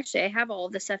sounds. Actually, I have all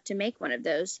of the stuff to make one of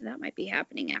those, so that might be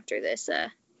happening after this.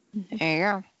 There you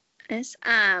go. Yes.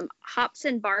 Hops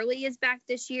and Barley is back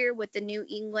this year with the New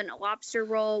England lobster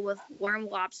roll with warm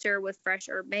lobster with fresh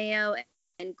herb mayo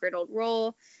and griddled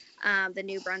roll. The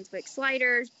New Brunswick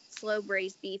sliders, slow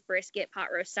braised beef brisket pot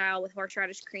roast style with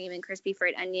horseradish cream and crispy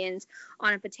fried onions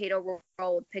on a potato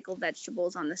roll with pickled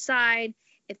vegetables on the side.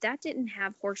 If that didn't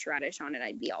have horseradish on it,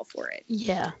 I'd be all for it.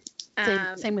 Yeah.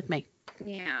 Same with me.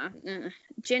 Yeah.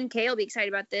 Jen Kay will be excited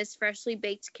about this. Freshly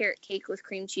baked carrot cake with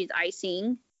cream cheese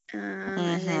icing.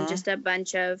 And then just a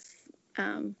bunch of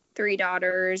Three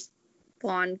Daughters,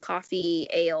 blonde coffee,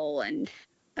 ale, and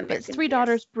But American Three beer.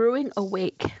 Daughters Brewing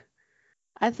Awake.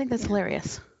 I think that's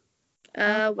hilarious.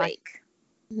 Awake.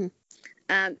 Mhm.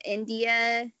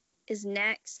 India is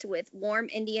next with warm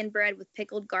Indian bread with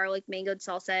pickled garlic, mango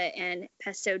salsa, and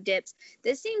pesto dips.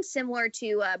 This seems similar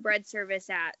to bread service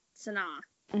at Sanaa.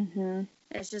 Mm-hmm.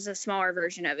 It's just a smaller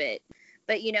version of it.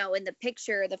 But, in the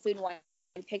picture, the Food and Wine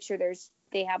picture,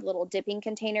 they have little dipping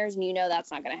containers, and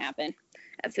that's not going to happen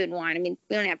at Food and Wine. I mean,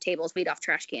 we don't have tables, we eat off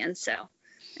trash cans, so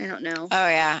I don't know. Oh,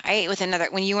 yeah. I ate with another.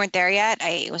 When you weren't there yet, I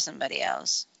ate with somebody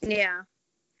else. Yeah.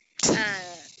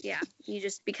 Yeah. You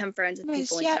just become friends with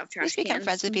people and eat off trash just become cans.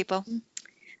 friends with people.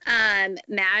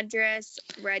 Madras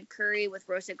red curry with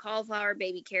roasted cauliflower,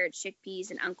 baby carrots,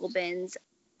 chickpeas, and Uncle Ben's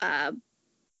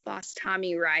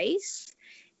Bastami rice.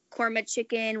 Korma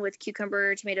chicken with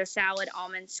cucumber, tomato salad,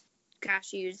 almonds,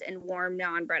 cashews, and warm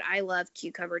naan bread. I love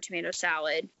cucumber tomato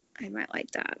salad. I might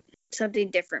like that. Something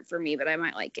different for me, but I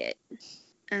might like it.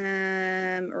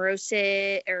 Ireland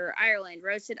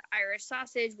roasted Irish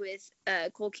sausage with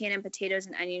cold cannon potatoes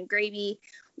and onion gravy,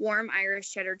 warm Irish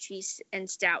cheddar cheese and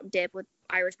stout dip with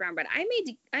Irish brown bread. I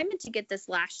meant to get this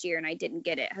last year and I didn't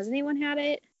get it. Has anyone had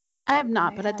it? I have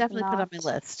not, I but I have definitely put it on not. my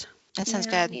list. That sounds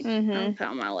Yeah, good. I'll Mm-hmm. put it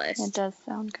on my list. It does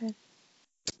sound good.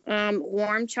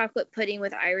 Warm chocolate pudding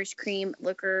with Irish cream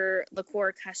liqueur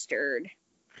custard.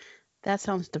 That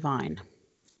sounds divine.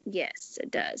 Yes,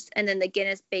 it does. And then the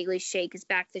Guinness Bailey Shake is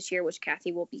back this year, which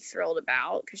Kathy will be thrilled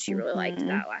about because she really liked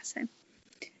that last time.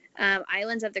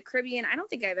 Islands of the Caribbean. I don't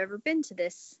think I've ever been to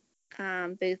this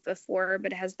booth before,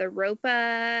 but it has the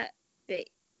Ropa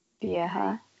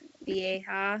Yeah.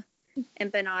 Vieja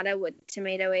empanada with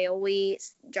tomato aioli,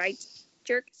 dried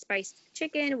jerk spiced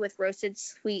chicken with roasted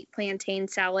sweet plantain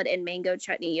salad and mango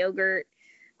chutney yogurt,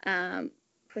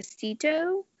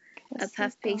 Puestito, a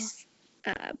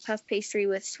puff pastry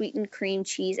with sweetened cream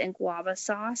cheese and guava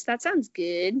sauce. That sounds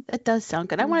good. That does sound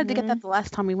good. I wanted to get that the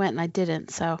last time we went and I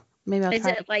didn't, so maybe I'll Is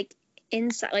try it like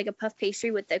inside, like a puff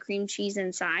pastry with the cream cheese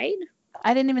inside?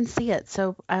 I didn't even see it,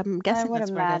 so I'm guessing I would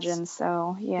that's where it is. imagine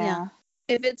so. Yeah.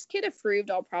 If it's kid approved,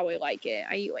 I'll probably like it.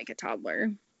 I eat like a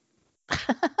toddler.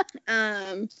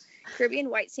 Caribbean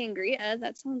white sangria.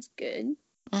 That sounds good.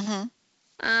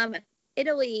 Mm-hmm.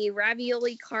 Italy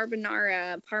ravioli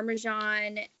carbonara,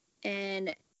 parmesan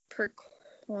and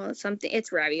something.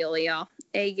 It's ravioli, y'all.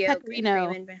 Egg yolk, Pecorino.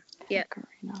 cream and yep.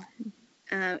 No.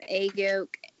 Egg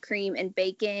yolk, cream and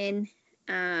bacon.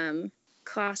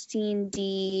 Costin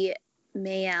de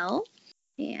Mael.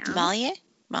 Yeah. Molly?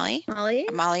 Molly.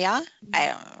 Amalia? I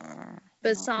don't.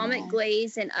 Balsamic know.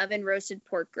 glaze and oven roasted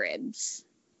pork ribs.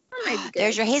 That might be good.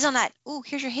 There's your hazelnut. Ooh,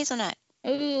 here's your hazelnut.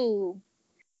 Ooh.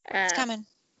 It's coming.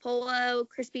 Polo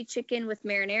crispy chicken with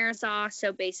marinara sauce.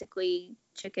 So basically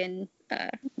chicken,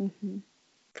 Mm-hmm.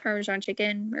 Parmesan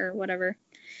chicken or whatever.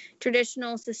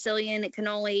 traditional Sicilian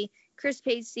cannoli, crisp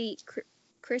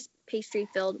pastry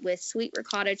filled with sweet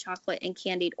ricotta chocolate and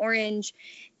candied orange,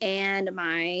 and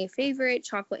my favorite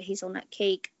chocolate hazelnut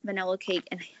cake, vanilla cake,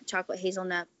 and chocolate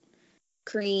hazelnut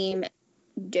cream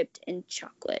dipped in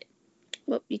chocolate.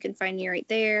 Well, you can find me right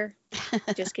there.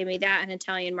 Just give me that, an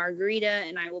Italian margarita,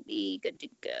 and I will be good to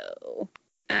go.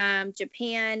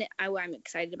 Japan, I'm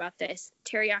excited about this.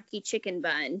 Teriyaki chicken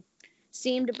bun.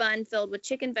 Steamed bun filled with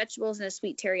chicken, vegetables, and a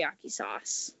sweet teriyaki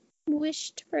sauce.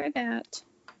 Wished for that.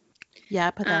 Yeah,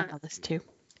 I put that on the list too.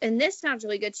 And this sounds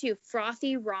really good too.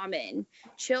 Frothy ramen.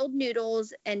 Chilled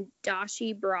noodles and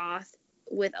dashi broth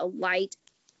with a light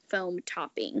foam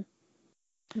topping.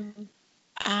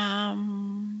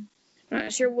 I'm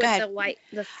not sure what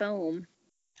the foam.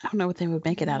 I don't know what they would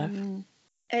make it out of.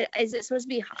 Is it supposed to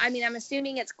be? I mean, I'm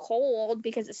assuming it's cold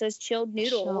because it says chilled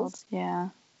noodles. Yeah.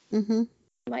 Mm-hmm.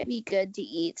 Might be good to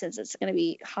eat since it's going to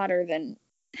be hotter than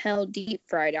hell deep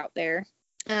fried out there.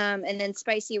 And then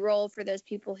spicy roll for those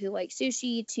people who like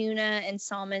sushi, tuna, and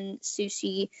salmon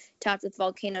sushi topped with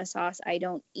volcano sauce. I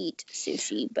don't eat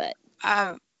sushi, but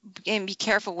and be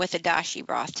careful with the dashi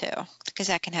broth too, because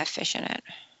that can have fish in it.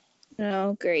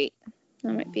 Oh, great.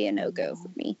 That might be a no-go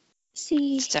for me.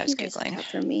 See, So I was Googling.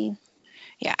 For me.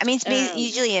 Yeah, I mean, it's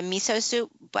usually a miso soup,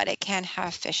 but it can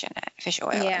have fish in it, fish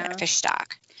oil, fish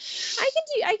stock. I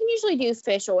can usually do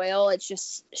fish oil. It's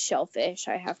just shellfish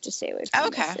I have to stay away from.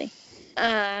 Okay.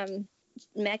 Mostly.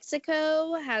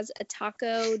 Mexico has a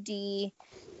taco de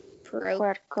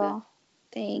Puerco.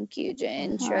 Thank you,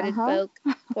 Jen. Shredded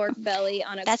pork belly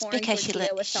on a That's corn because tortilla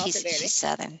with salsa verde. she's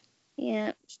Southern.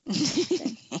 Yeah.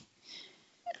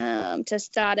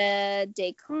 Tostada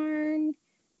de carne.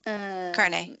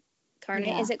 Carne. Carne.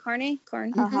 Yeah. Is it carne?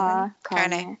 Corn.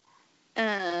 Carne.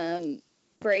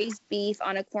 Braised beef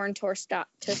on a corn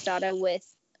tostada with.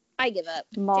 I give up.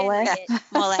 Mole.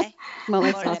 Mole. Mole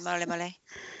Mole. sauce. Mole.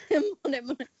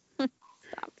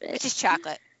 Stop it. Which is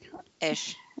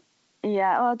chocolate-ish.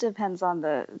 Yeah, well, it depends on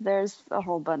there's a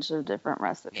whole bunch of different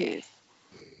recipes.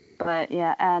 But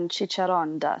yeah, and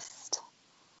chicharron dust.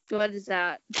 What is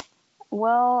that?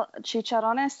 Well,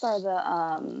 chicharrones are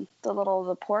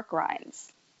the pork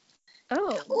rinds.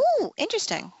 Oh. Ooh,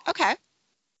 interesting. Okay.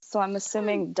 So I'm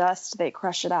assuming dust, they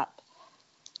crush it up.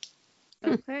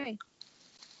 Okay.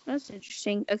 That's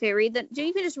interesting. Okay, you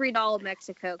can just read all of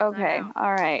Mexico. Okay,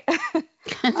 all right.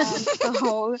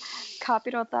 So,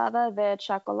 capirotada de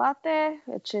chocolate,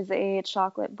 which is a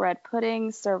chocolate bread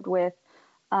pudding served with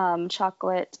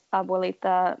chocolate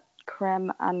abuelita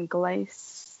creme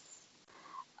anglaise,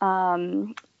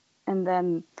 and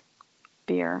then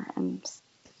beer and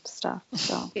stuff.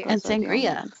 So And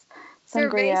sangria.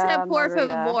 Cerveza, por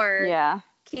favor. Yeah.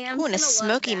 Cam's Ooh, and a gonna love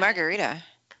smoky that. margarita.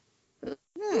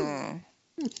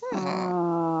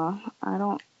 I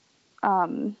don't.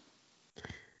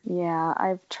 Yeah,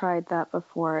 I've tried that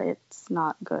before. It's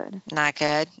not good. Not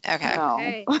good. Okay. No.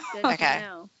 Okay. Good to Okay.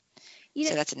 know.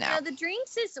 So that's a no. The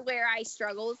drinks is where I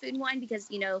struggle with food and wine because,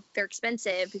 they're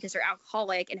expensive because they're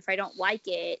alcoholic. And if I don't like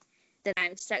it, then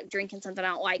I'm stuck drinking something I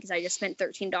don't like because I just spent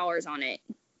 $13 on it.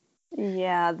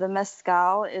 Yeah, the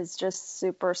mezcal is just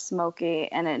super smoky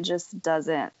and it just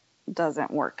doesn't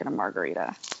work in a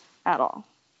margarita at all.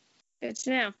 Good to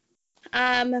know.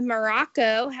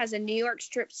 Morocco has a New York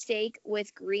strip steak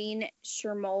with green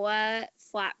chermoula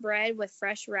flatbread with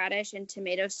fresh radish and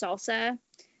tomato salsa,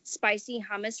 spicy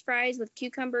hummus fries with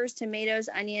cucumbers, tomatoes,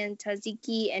 onion,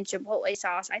 tzatziki, and chipotle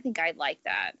sauce. I think I'd like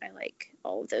that. I like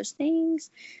all of those things.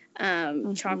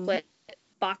 Chocolate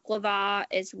baklava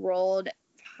is rolled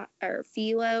or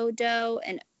phyllo dough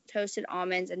and toasted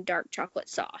almonds and dark chocolate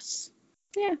sauce.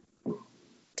 Yeah,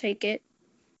 take it.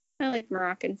 I like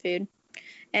Moroccan food.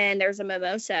 And there's a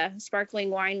mimosa,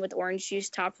 sparkling wine with orange juice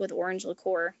topped with orange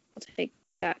liqueur. I'll take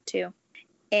that too.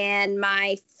 And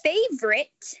my favorite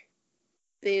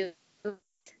food,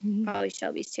 probably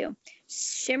Shelby's too,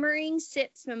 Shimmering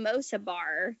Sips Mimosa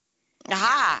Bar.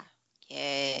 Aha!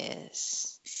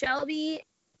 Yes. Shelby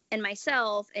and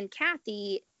myself and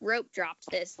Kathy rope dropped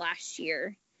this last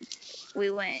year.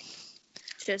 We went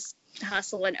just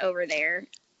hustling over there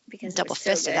because Double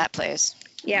fisted that place.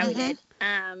 Yeah, we did.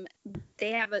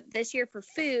 They have this year for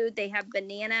food. They have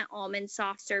banana almond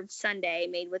soft served sundae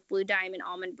made with Blue Diamond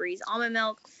almond breeze almond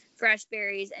milk, fresh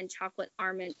berries, and chocolate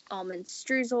almond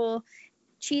streusel,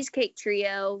 cheesecake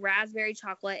trio, raspberry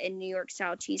chocolate, and New York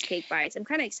style cheesecake bites. I'm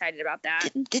kind of excited about that.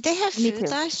 Did they have food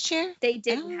last year? They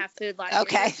didn't have food last year.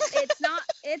 Okay.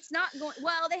 It's not going.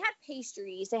 Well, they had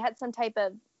pastries. They had some type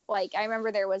of I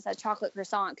remember there was a chocolate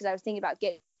croissant because I was thinking about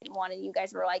getting one, and you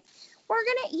guys were like, "We're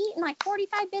gonna eat in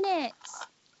 45 minutes,"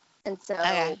 and so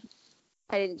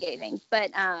I didn't get anything.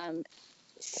 But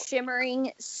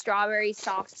shimmering strawberry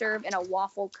soft serve in a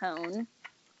waffle cone.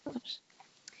 Oops.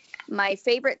 My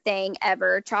favorite thing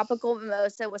ever, tropical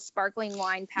mimosa with sparkling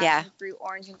wine, passion fruit,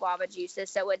 orange, and guava juices.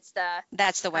 So it's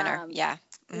That's the winner. Yeah.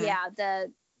 Yeah,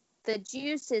 the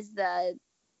juice is the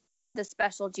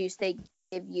special juice they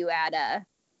give you at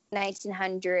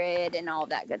 1900 and all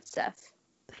that good stuff.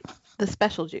 The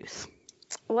special juice.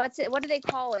 What do they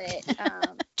call it?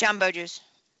 Jumbo juice.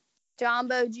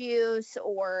 Jumbo juice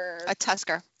or A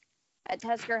Tusker. at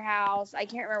Tusker House. I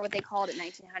can't remember what they called it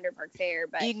 1900 Park Fair,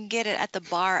 but You can get it at the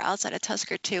bar outside of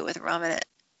Tusker too with rum in it.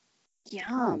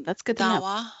 yum. That's good to know.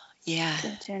 Dawa. Yeah.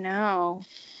 Good to know.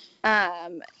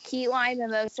 Key lime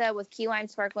mimosa with key lime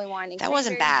sparkling wine and That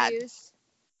wasn't cranberry bad. juice.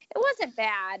 It wasn't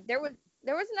bad. There was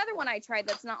another one I tried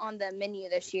that's not on the menu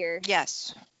this year.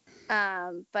 Yes.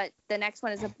 But the next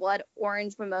one is a blood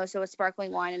orange mimosa with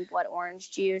sparkling wine and blood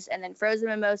orange juice, and then frozen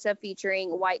mimosa featuring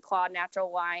White Claw natural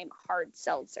lime hard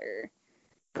seltzer.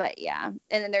 But yeah,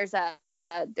 and then there's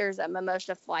a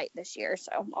mimosa flight this year,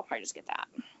 so I'll probably just get that.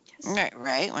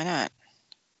 Right. Why not?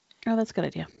 Oh, that's a good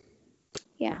idea.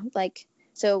 Yeah, like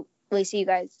so.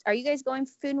 Lisa, are you guys going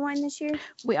for food and wine this year?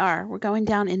 We are. We're going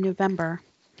down in November.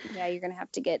 Yeah, you're gonna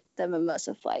have to get the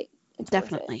mimosa flight. It's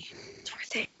Definitely.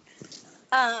 worth it.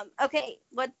 Okay,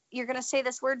 what you're gonna say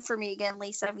this word for me again,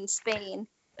 Lisa? I'm in Spain.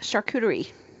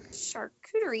 Charcuterie.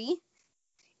 Charcuterie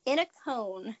in a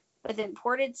cone with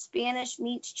imported Spanish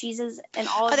meats, cheeses, and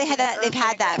all. Oh, they had that. They've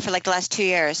had that for like the last 2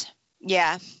 years.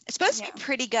 Yeah. It's supposed to Yeah. be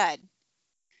pretty good,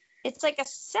 It's like a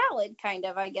salad, kind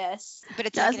of, I guess. but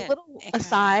it's As like a little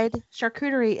aside,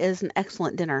 charcuterie is an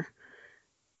excellent dinner.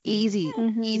 Easy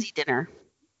dinner. I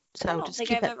So don't just think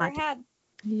keep I've that in ever mind. had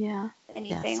Yeah.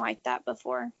 anything Yes. like that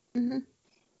before. hmm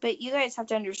But you guys have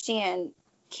to understand,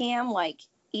 Cam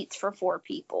eats for 4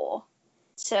 people,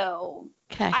 so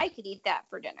Okay. I could eat that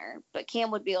for dinner. But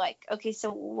Cam would be like, "Okay,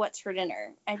 so what's for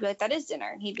dinner?" I'd be like, "That is dinner."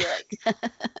 And he'd be like,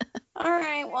 "All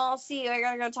right, well, I'll see you. I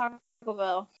gotta go to Taco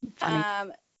Bell."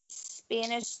 Funny.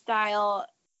 Spanish style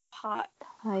Paella.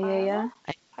 paella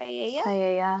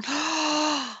Paella.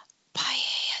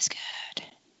 Paella's good.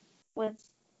 with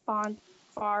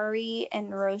bonfari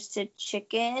and roasted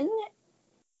chicken,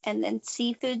 and then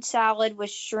seafood salad with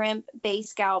shrimp, bay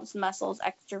scallops, mussels,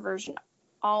 extra virgin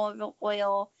olive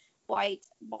oil, white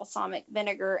balsamic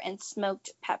vinegar, and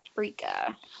smoked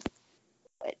paprika.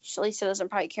 Which Lisa doesn't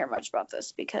probably care much about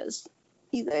this because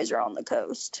you guys are on the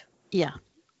coast. Yeah.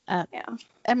 Yeah.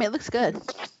 I mean, it looks good.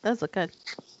 It does look good.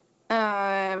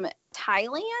 Thailand.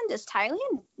 Is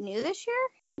Thailand new this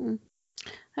year?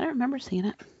 I don't remember seeing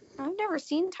it. I've never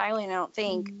seen Thailand, I don't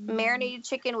think. Marinated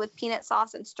chicken with peanut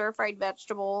sauce and stir-fried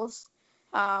vegetables.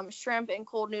 Shrimp and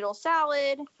cold noodle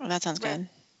salad. Oh, that sounds good.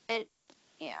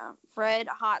 Yeah. Red,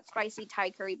 hot, spicy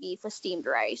Thai curry beef with steamed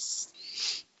rice.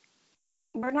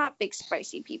 We're not big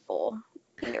spicy people,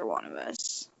 either one of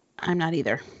us. I'm not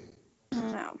either.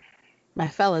 No. My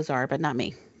fellas are, but not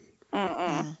me.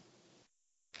 Mm-mm.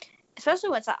 Especially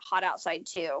when it's that hot outside,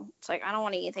 too. It's like, I don't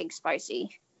want anything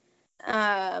spicy.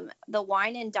 The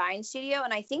Wine and Dine Studio,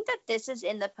 and I think that this is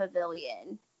in the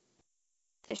pavilion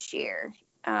this year.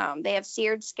 They have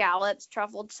seared scallops,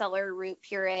 truffled celery root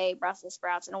puree, Brussels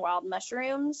sprouts, and wild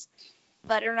mushrooms.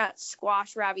 Butternut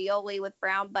squash ravioli with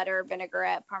brown butter,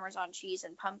 vinaigrette, Parmesan cheese,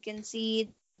 and pumpkin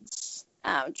seeds.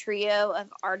 Trio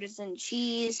of artisan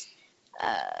cheese.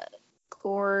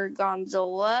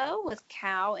 Gorgonzola with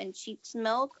cow and sheep's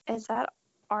milk. Is that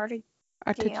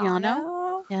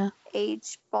Artigiano? Yeah.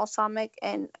 aged balsamic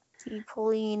and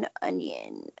Cipolline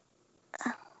onion.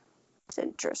 It's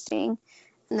interesting.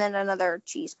 And then another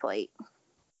cheese plate.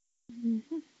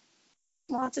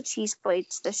 Lots of cheese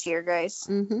plates this year, guys.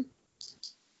 Mm-hmm.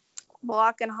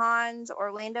 Block and Hans,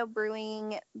 Orlando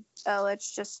Brewing. Oh,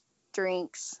 it's just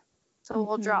drinks. So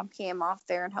we'll drop Cam off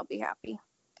there and he'll be happy.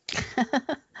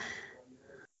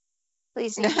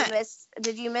 Lisa,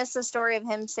 did you miss the story of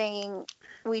him saying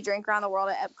we drank around the world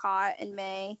at Epcot in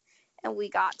May and we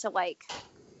got to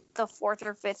the 4th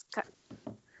or 5th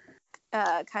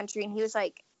country and he was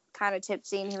kind of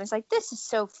tipsy and he was like, "This is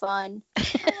so fun.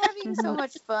 I'm having so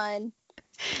much fun."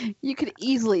 You could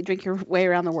easily drink your way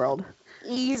around the world.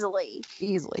 Easily.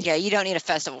 Yeah, you don't need a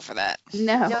festival for that.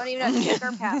 No. Don't even have to take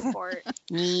our passport.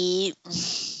 Neat.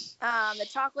 The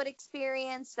chocolate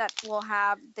experience that will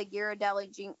have the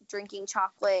Ghirardelli drinking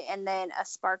chocolate and then a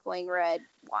sparkling red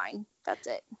wine. That's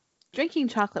it. Drinking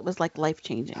chocolate was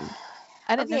life-changing.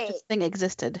 I didn't know Okay. such thing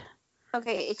existed.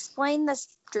 Okay, explain this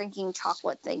drinking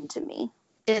chocolate thing to me.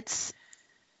 It's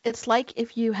like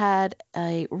if you had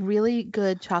a really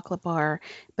good chocolate bar,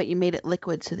 but you made it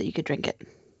liquid so that you could drink it.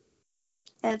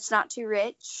 And it's not too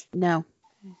rich. No.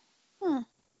 Not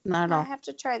at I all. have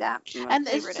to try that. I'm gonna And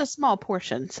it's favorite just a small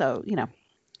portion, so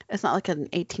it's not like an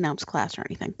 18-ounce glass or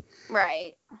anything.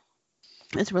 Right.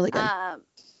 It's really good.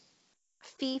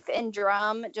 Fief and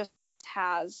Drum just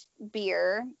has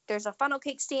beer. There's a funnel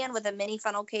cake stand with a mini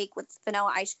funnel cake with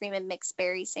vanilla ice cream and mixed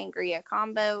berry sangria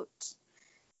combo.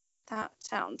 That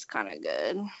sounds kind of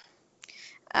good.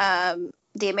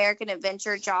 The American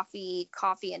Adventure Jaffe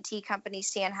Coffee and Tea Company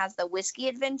stand has the Whiskey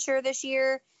Adventure this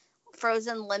year.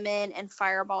 Frozen lemon and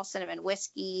Fireball cinnamon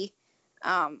whiskey.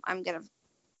 I'm going to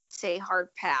say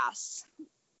hard pass.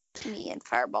 Me and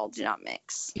Fireball do not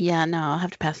mix. Yeah, no, I'll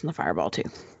have to pass on the Fireball too.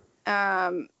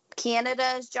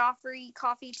 Canada's Joffrey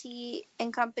Coffee Tea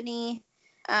and Company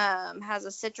has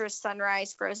a citrus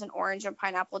sunrise, frozen orange and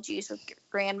pineapple juice with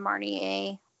Grand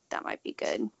Marnier. That might be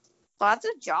good. Lots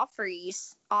of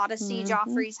Joffreys. Odyssey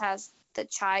Joffreys has the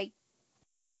chai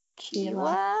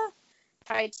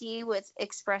chai tea with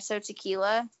espresso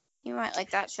tequila. You might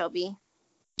like that, Shelby.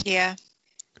 Yeah.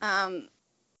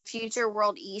 Future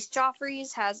World East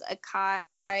Joffrey's has a Kai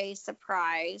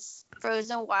surprise,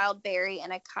 frozen wild berry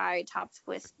and a Kai topped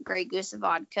with Grey Goose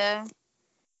vodka.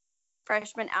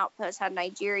 Freshman Outpost had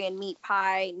Nigerian meat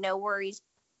pie, No Worries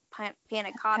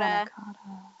panna cotta,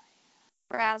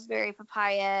 raspberry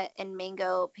papaya and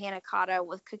mango panna cotta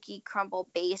with cookie crumble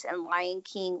base and Lion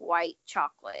King white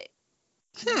chocolate.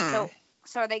 So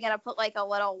are they gonna put like a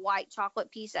little white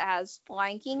chocolate piece that has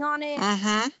Lion King on it?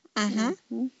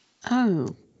 Oh.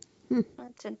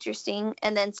 That's interesting.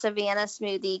 And then Savannah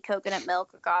smoothie, coconut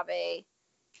milk, agave.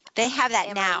 They have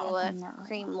that now. Amarula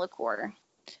cream liqueur.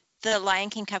 The Lion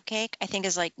King cupcake, I think,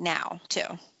 is like now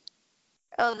too.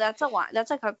 Oh, that's a lot.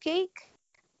 That's a cupcake.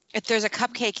 If there's a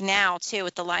cupcake now too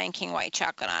with the Lion King white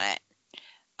chocolate on it,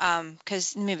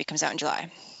 because the movie comes out in July.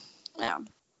 Yeah.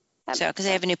 So because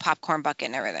they have a new popcorn bucket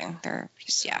and everything, they're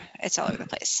just it's all over the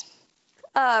place.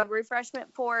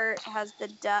 Refreshment Port has the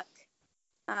duck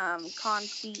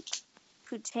confit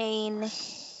poutine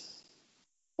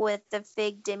with the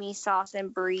fig demi sauce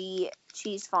and brie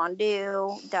cheese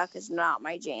fondue. Duck is not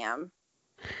my jam.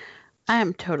 I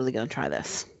am totally going to try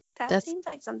this. That seems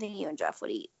like something you and Jeff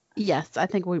would eat. Yes, I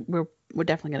think we're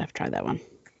definitely going to have to try that one.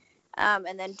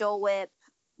 And then Dole Whip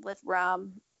with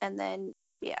rum, and then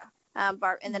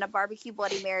and then a barbecue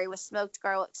Bloody Mary with smoked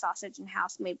garlic sausage and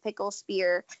house-made pickle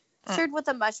spear, served with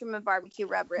a mushroom and barbecue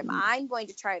rub rib. I'm going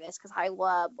to try this because I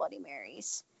love Bloody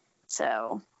Marys.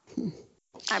 So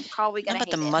I'm probably going to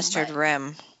hate the mustard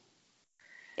rim?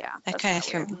 Yeah. That kind of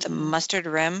threw the mustard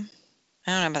rim.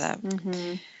 I don't know about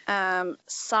that.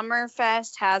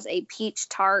 Summerfest has a peach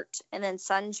tart, and then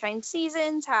Sunshine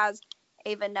Seasons has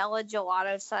a vanilla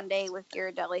gelato sundae with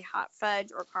Ghirardelli hot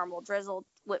fudge or caramel drizzled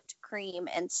whipped cream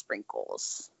and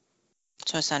sprinkles.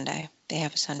 So a sundae. They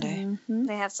have a sundae.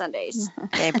 They have sundaes.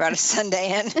 They brought a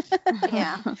sundae in.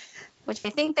 Yeah. Which I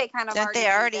think they kind of Don't they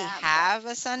already have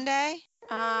a sundae?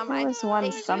 There was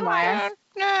one somewhere.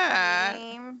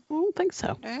 I don't think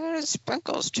so. There's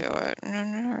sprinkles to it.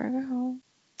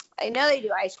 I know they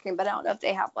do ice cream, but I don't know if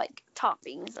they have like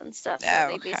toppings and stuff. So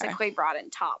they basically brought in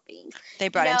toppings. They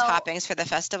brought in toppings for the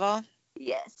festival?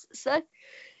 Yes. So,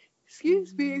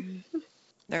 excuse me.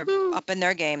 They're up in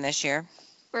their game this year.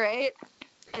 Right?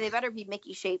 And they better be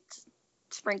Mickey-shaped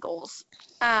sprinkles.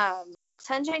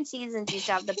 Sunshine Seasons used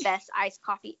to have the best iced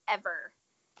coffee ever.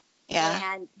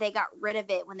 Yeah. And they got rid of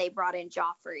it when they brought in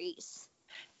Joffrey's.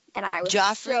 And I was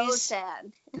so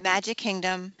sad. Magic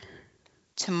Kingdom,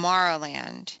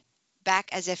 Tomorrowland, back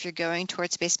as if you're going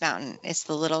towards Space Mountain. It's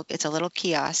a little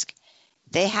kiosk.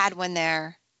 They had one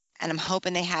there, and I'm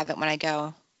hoping they have it when I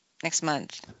go next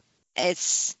month.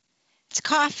 It's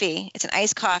coffee. It's an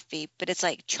iced coffee, but it's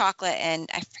like chocolate and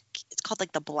it's called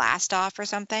like the Blast Off or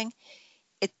something.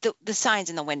 The sign's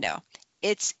in the window.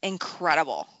 It's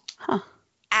incredible. Huh.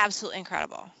 Absolutely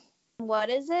incredible. What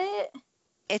is it?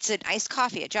 It's an iced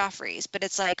coffee at Joffrey's, but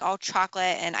it's like all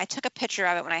chocolate, and I took a picture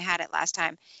of it when I had it last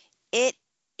time. It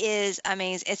is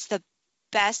amazing. It's the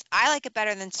best. I like it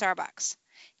better than Starbucks.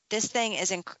 This thing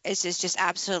is just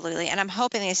absolutely, and I'm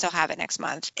hoping they still have it next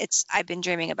month. I've been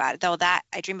dreaming about it, though. That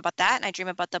I dream about that, and I dream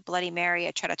about the Bloody Mary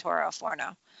at Trattoria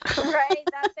Forno. Right,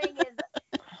 that thing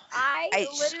is. I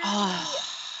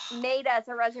literally made us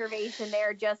a reservation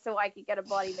there just so I could get a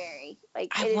Bloody Mary.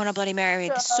 Like I want a Bloody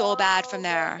Mary so bad from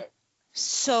there. Good.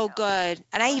 So good,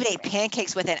 and I even ate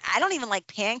pancakes with it. I don't even like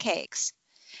pancakes.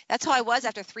 That's how I was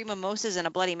after 3 mimosas and a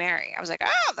Bloody Mary. I was like,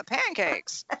 the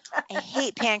pancakes. I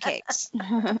hate pancakes.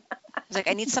 I was like,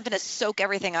 I need something to soak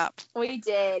everything up. We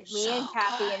did. Me and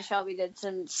Kathy and Shelby did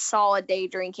some solid day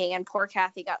drinking, and poor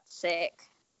Kathy got sick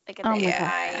like a day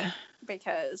night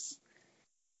because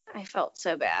I felt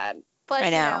so bad. But, I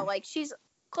know. like she's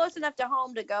close enough to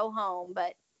home to go home,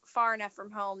 but far enough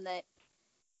from home that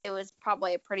it was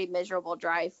probably a pretty miserable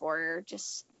drive for her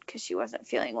just because she wasn't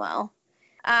feeling well.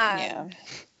 Yeah.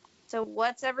 So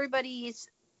what's everybody's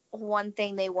one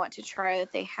thing they want to try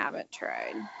that they haven't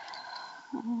tried?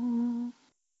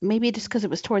 Maybe just because it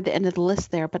was toward the end of the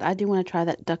list there, but I do want to try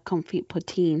that duck confit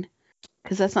poutine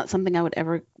because that's not something I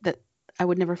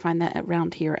would never find that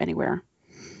around here anywhere.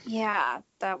 Yeah,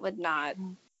 that would not.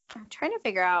 I'm trying to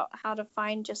figure out how to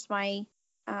find just my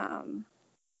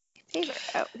favorite.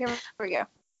 Oh, here we go.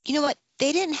 You know what?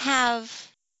 They didn't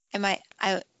have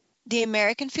the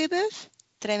American food booth.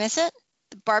 Did I miss it?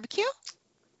 The barbecue?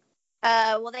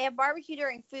 Well, they have barbecue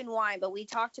during Food and Wine, but we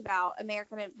talked about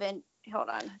American event. Hold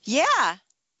on. Yeah.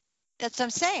 That's what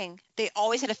I'm saying. They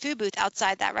always had a food booth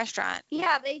outside that restaurant.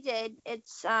 Yeah, they did.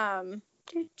 It's hops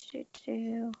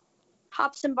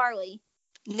and barley.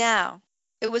 No.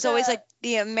 It was always like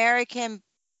the American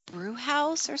Brew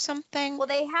House or something. Well,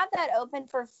 they had that open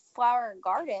for Flower and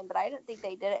Garden, but I didn't think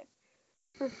they did it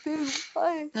for Food and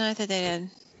Wine. No, I thought they did.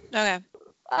 Okay.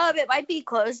 It might be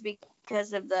closed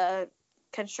because of the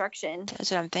construction.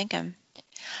 That's what I'm thinking.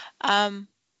 Thailand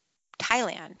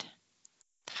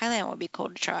would be cool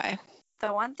to try.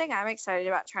 The one thing I'm excited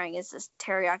about trying is this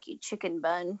teriyaki chicken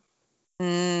bun.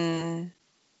 I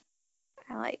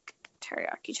like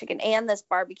teriyaki chicken and this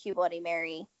barbecue Bloody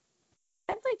Mary.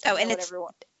 I'd like to know and what it's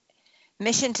everyone...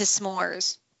 Mission to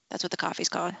S'mores. That's what the coffee's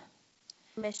called.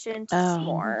 Mission to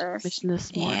S'mores. Mission to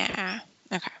S'mores. Yeah.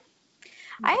 Okay.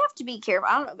 I have to be careful.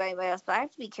 I don't know about anybody else, but I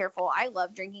have to be careful. I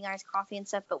love drinking iced coffee and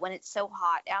stuff, but when it's so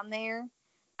hot down there,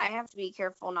 I have to be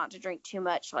careful not to drink too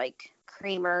much like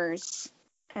creamers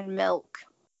and milk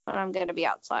when I'm going to be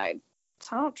outside.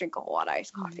 So I don't drink a whole lot of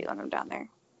iced coffee when I'm down there.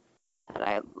 But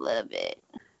I love it.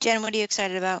 Jen, what are you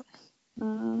excited about?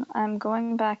 I'm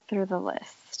going back through the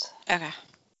list. Okay.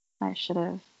 I should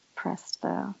have pressed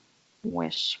the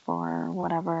wish for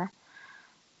whatever.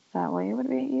 That way it would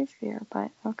be easier, but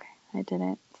okay, I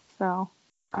didn't. So,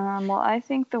 well, I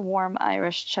think the warm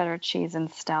Irish cheddar cheese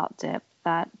and stout dip,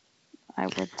 that I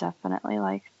would definitely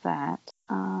like that.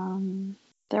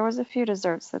 There was a few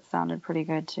desserts that sounded pretty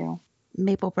good too.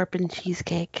 Maple bourbon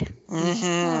cheesecake.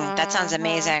 That sounds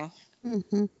amazing.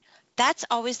 Mm-hmm. That's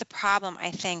always the problem,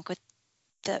 I think, with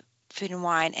the Food and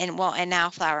Wine and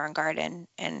now Flower and Garden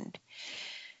and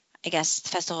I guess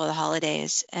Festival of the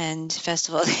Holidays and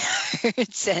Festival of the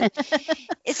Arts. And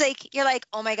it's like, you're like,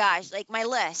 oh my gosh, like my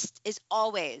list is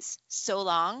always so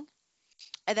long.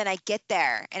 And then I get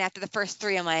there and after the first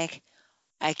three, I'm like,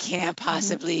 I can't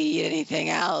possibly eat anything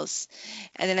else.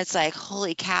 And then it's like,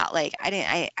 holy cow, like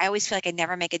I always feel like I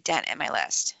never make a dent in my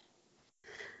list.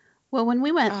 Well, when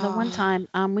we went the one time,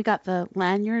 we got the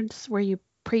lanyards where you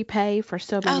prepay for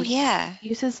so many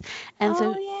uses. And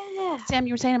Sam,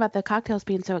 you were saying about the cocktails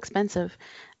being so expensive.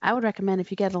 I would recommend if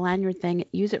you get a lanyard thing,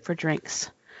 use it for drinks.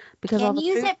 Because all the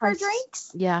use food it for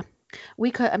drinks? Yeah.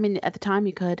 We could, I mean, at the time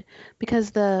you could,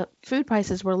 because the food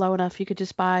prices were low enough, you could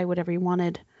just buy whatever you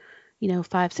wanted, $5,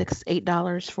 $6,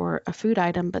 $8 for a food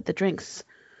item, but the drinks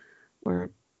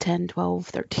were 10, 12,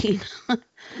 13.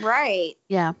 Right.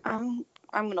 Yeah. I'm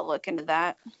going to look into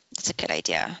that. It's a good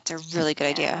idea. It's a really good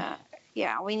idea.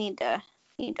 Yeah, we need to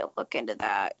look into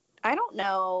that. I don't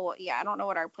know. Yeah, I don't know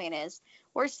what our plan is.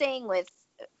 We're staying with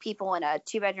people in a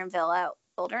 2-bedroom villa at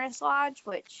Wilderness Lodge,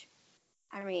 which,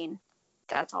 I mean,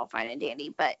 that's all fine and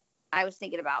dandy. But we were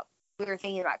thinking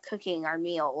about cooking our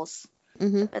meals,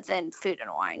 but then Food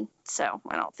and Wine. So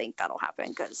I don't think that'll happen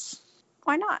because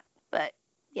why not? But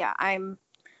yeah, I'll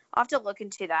have to look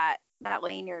into that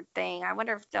lanyard thing. I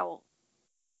wonder if they'll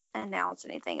announce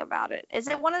anything about it. Is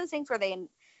it one of the things where they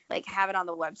like have it on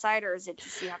the website, or is it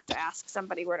just you have to ask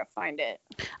somebody where to find it?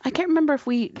 I can't remember if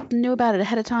we knew about it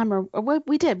ahead of time or what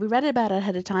we did. We read it about it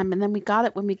ahead of time, and then we got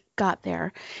it when we got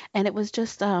there. And it was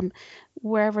just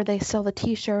wherever they sell the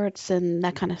T-shirts and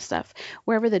that kind of stuff.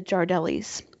 Wherever the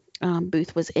Jardelli's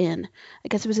booth was in. I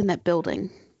guess it was in that building.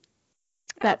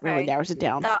 That really narrows it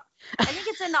down. I think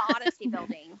it's in the Odyssey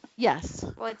building. Yes.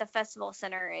 What the festival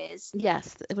center is.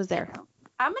 Yes, it was there.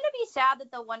 I'm going to be sad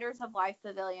that the Wonders of Life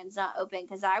Pavilion's not open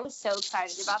because I was so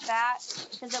excited about that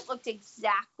because it looked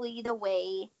exactly the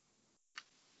way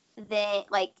that,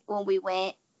 like, when we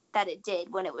went, that it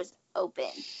did when it was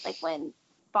open, like when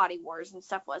Body Wars and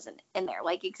stuff wasn't in there,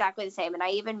 like exactly the same. And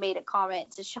I even made a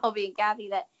comment to Shelby and Kathy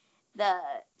that the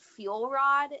fuel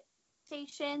rod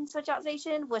switch out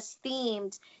station was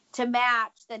themed to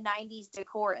match the 90s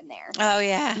decor in there. Oh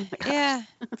yeah. Yeah.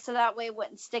 So that way it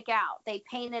wouldn't stick out. They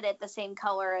painted it the same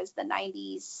color as the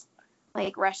 90s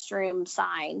like restroom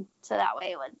sign. So that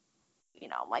way it would,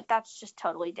 like that's just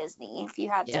totally Disney. If you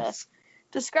had to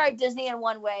describe Disney in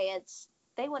one way, it's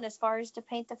they went as far as to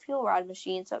paint the fuel rod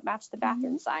machine so it matched the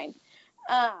bathroom sign.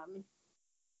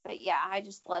 But yeah, I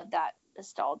just love that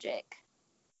nostalgic.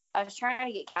 I was trying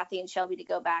to get Kathy and Shelby to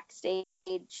go backstage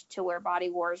to where Body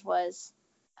Wars was,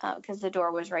 because the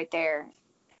door was right there,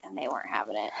 and they weren't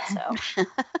having it.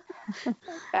 So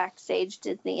backstage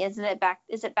Disney, isn't it back?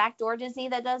 Is it Backdoor Disney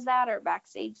that does that, or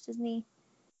Backstage Disney?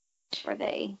 Where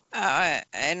they?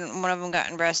 And one of them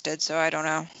got arrested, so I don't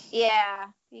know. Yeah,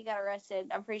 he got arrested.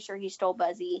 I'm pretty sure he stole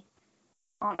Buzzy.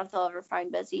 I don't know if they'll ever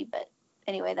find Buzzy, but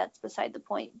anyway, that's beside the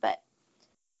point. But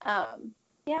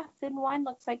yeah, Food and Wine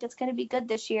looks like it's going to be good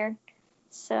this year,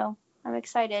 so I'm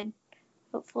excited.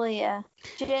 Hopefully,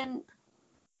 Jen,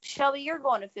 Shelby, you're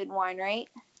going to Food and Wine, right?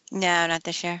 No, not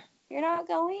this year. You're not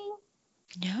going?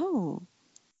 No.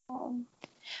 Oh.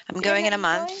 I'm going in a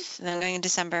month, going? and then I'm going in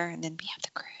December, and then we have the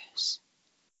cruise.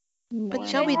 But Wow.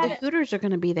 Shelby, They the had- Hooters are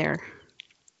going to be there.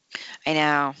 I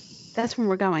know. That's when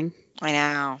we're going. I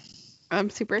know. I'm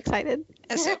super excited.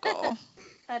 It's so cool.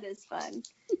 That is fun.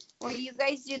 Will you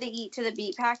guys do the Eat to the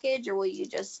Beat package, or will you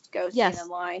just go stand Yes. in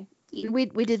line? We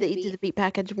did the Eat to the Beat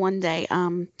package one day.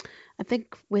 I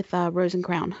think with Rose and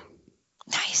Crown.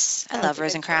 Nice. I That's love a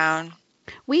Rose good and Crown.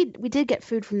 We did get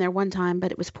food from there one time,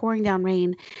 but it was pouring down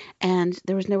rain, and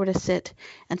there was nowhere to sit,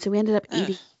 and so we ended up Ugh.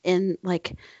 eating in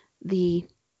like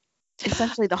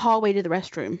essentially the hallway to the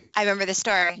restroom. I remember the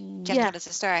story. Jen Yeah. told us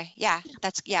the story. Yeah,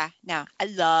 no. I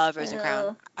love Rose and Ugh.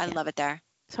 Crown. I Yeah. love it there.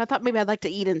 So I thought maybe I'd like to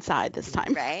eat inside this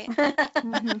time. Right?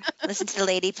 Mhm. Listen to the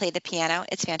lady play the piano.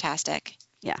 It's fantastic.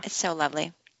 Yeah. It's so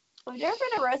lovely. We've never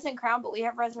been to Rose and Crown, but we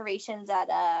have reservations at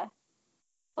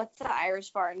what's the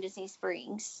Irish bar in Disney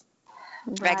Springs?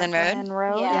 Raglan Road? Raglan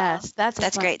Road. Yeah. Yes, that's a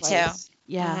That's fun great, too. place.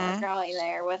 Yeah. Mhm. We're going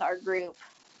there with our group.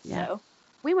 Yeah. So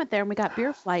We went there and we got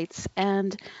beer flights,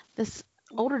 and this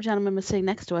older gentleman was sitting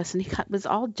next to us, and he was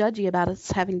all judgy about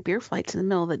us having beer flights in the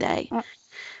middle of the day.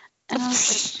 And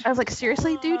I was like,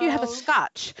 seriously, dude, you have a Oh.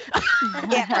 scotch.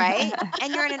 Yeah, right?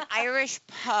 And you're in an Irish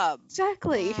pub.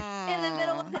 Exactly. in the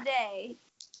middle of the day.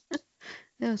 It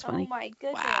was Oh funny. my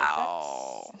goodness.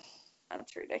 Wow.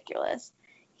 That's ridiculous.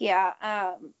 Yeah.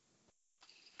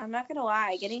 I'm not gonna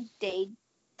lie, getting day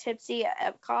tipsy at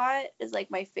Epcot is like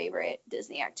my favorite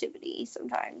Disney activity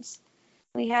sometimes.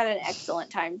 We had an excellent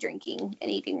time drinking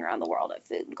and eating around the world at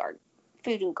Flower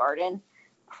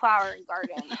and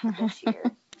Garden this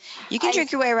year. You can I-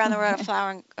 drink your way around the road at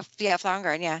Flower and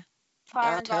Garden, yeah.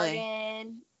 Flower Oh, and totally.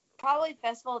 Garden, probably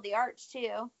Festival of the Arts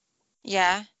too.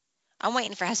 Yeah. I'm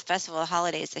waiting for Festival of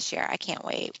Holidays this year. I can't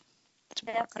wait.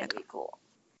 That's gonna be cool.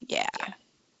 Yeah.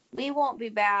 We won't be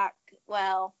back.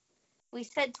 Well, we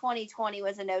said 2020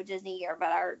 was a no Disney year, but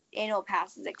our annual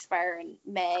passes expire in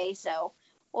May, so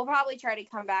we'll probably try to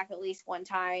come back at least one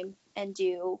time and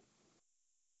do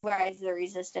Rise of the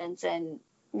Resistance and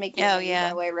make it Oh, yeah.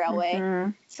 Runaway Railway.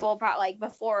 Mhm. So we'll probably like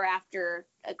before or after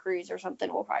a cruise or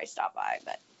something, we'll probably stop by,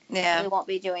 but Yeah. we won't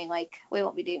be doing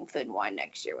Food and Wine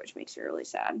next year, which makes me really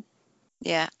sad.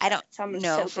 Yeah. I don't So I'm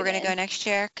know if we're soaking going to go in. next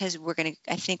year because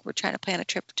I think we're trying to plan a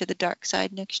trip to the dark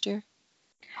side next year.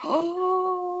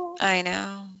 Oh. I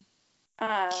know.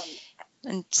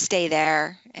 And stay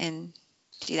there and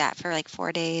do that for like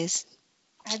 4 days.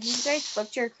 Have you guys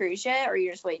booked your cruise yet, or are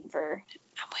you just waiting for?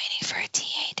 I'm waiting for a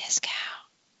TA discount.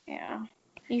 Yeah,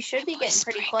 you should be getting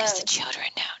pretty Whispering 'cause close. the children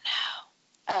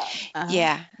don't know. Oh.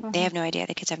 Yeah, they Mhm. have no idea.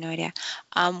 The kids have no idea.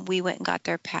 We went and got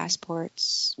their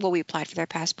passports. Well, we applied for their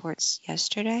passports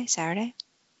Saturday.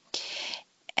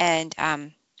 And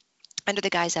under the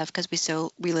guise of, because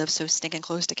we live so stinking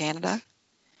close to Canada.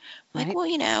 Like, Right.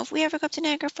 well, if we ever go up to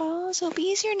Niagara Falls, it'll be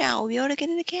easier now. We'll be able to get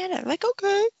into Canada. Like,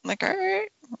 okay. I'm like, all right.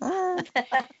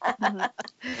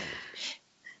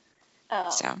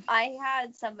 So. I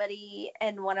had somebody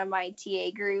in one of my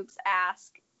TA groups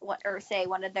say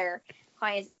one of their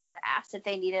clients asked if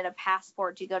they needed a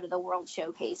passport to go to the World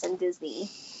Showcase in Disney.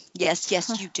 Yes,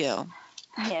 you do.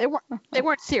 Yeah. They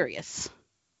weren't serious.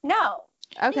 No,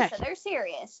 Okay. Lisa, they're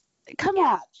serious. Come Yeah.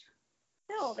 on.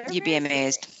 No, they're You'd be very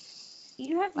amazed. serious.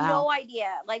 You have Wow. no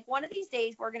idea. Like one of these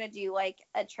days, we're gonna do like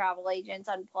a travel agents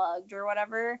unplugged or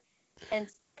whatever, and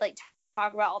like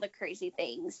talk about all the crazy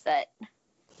things that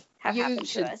have You happened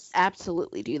should to us.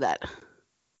 absolutely do that.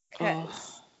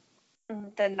 'Cause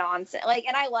the nonsense, like,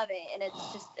 and I love it, and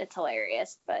it's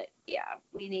hilarious. But yeah,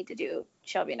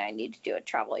 Shelby and I need to do a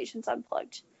travel agents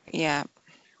unplugged. Yeah.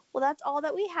 Well, that's all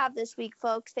that we have this week,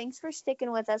 folks. Thanks for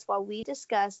sticking with us while we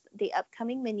discuss the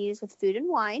upcoming menus with Food and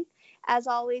Wine. As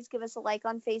always, give us a like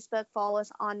on Facebook, follow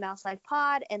us on Mouse Life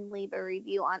Pod, and leave a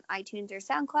review on iTunes or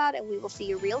SoundCloud, and we will see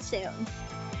you real soon.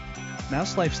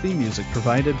 Mouse Life's theme music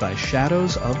provided by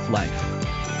Shadows of Life.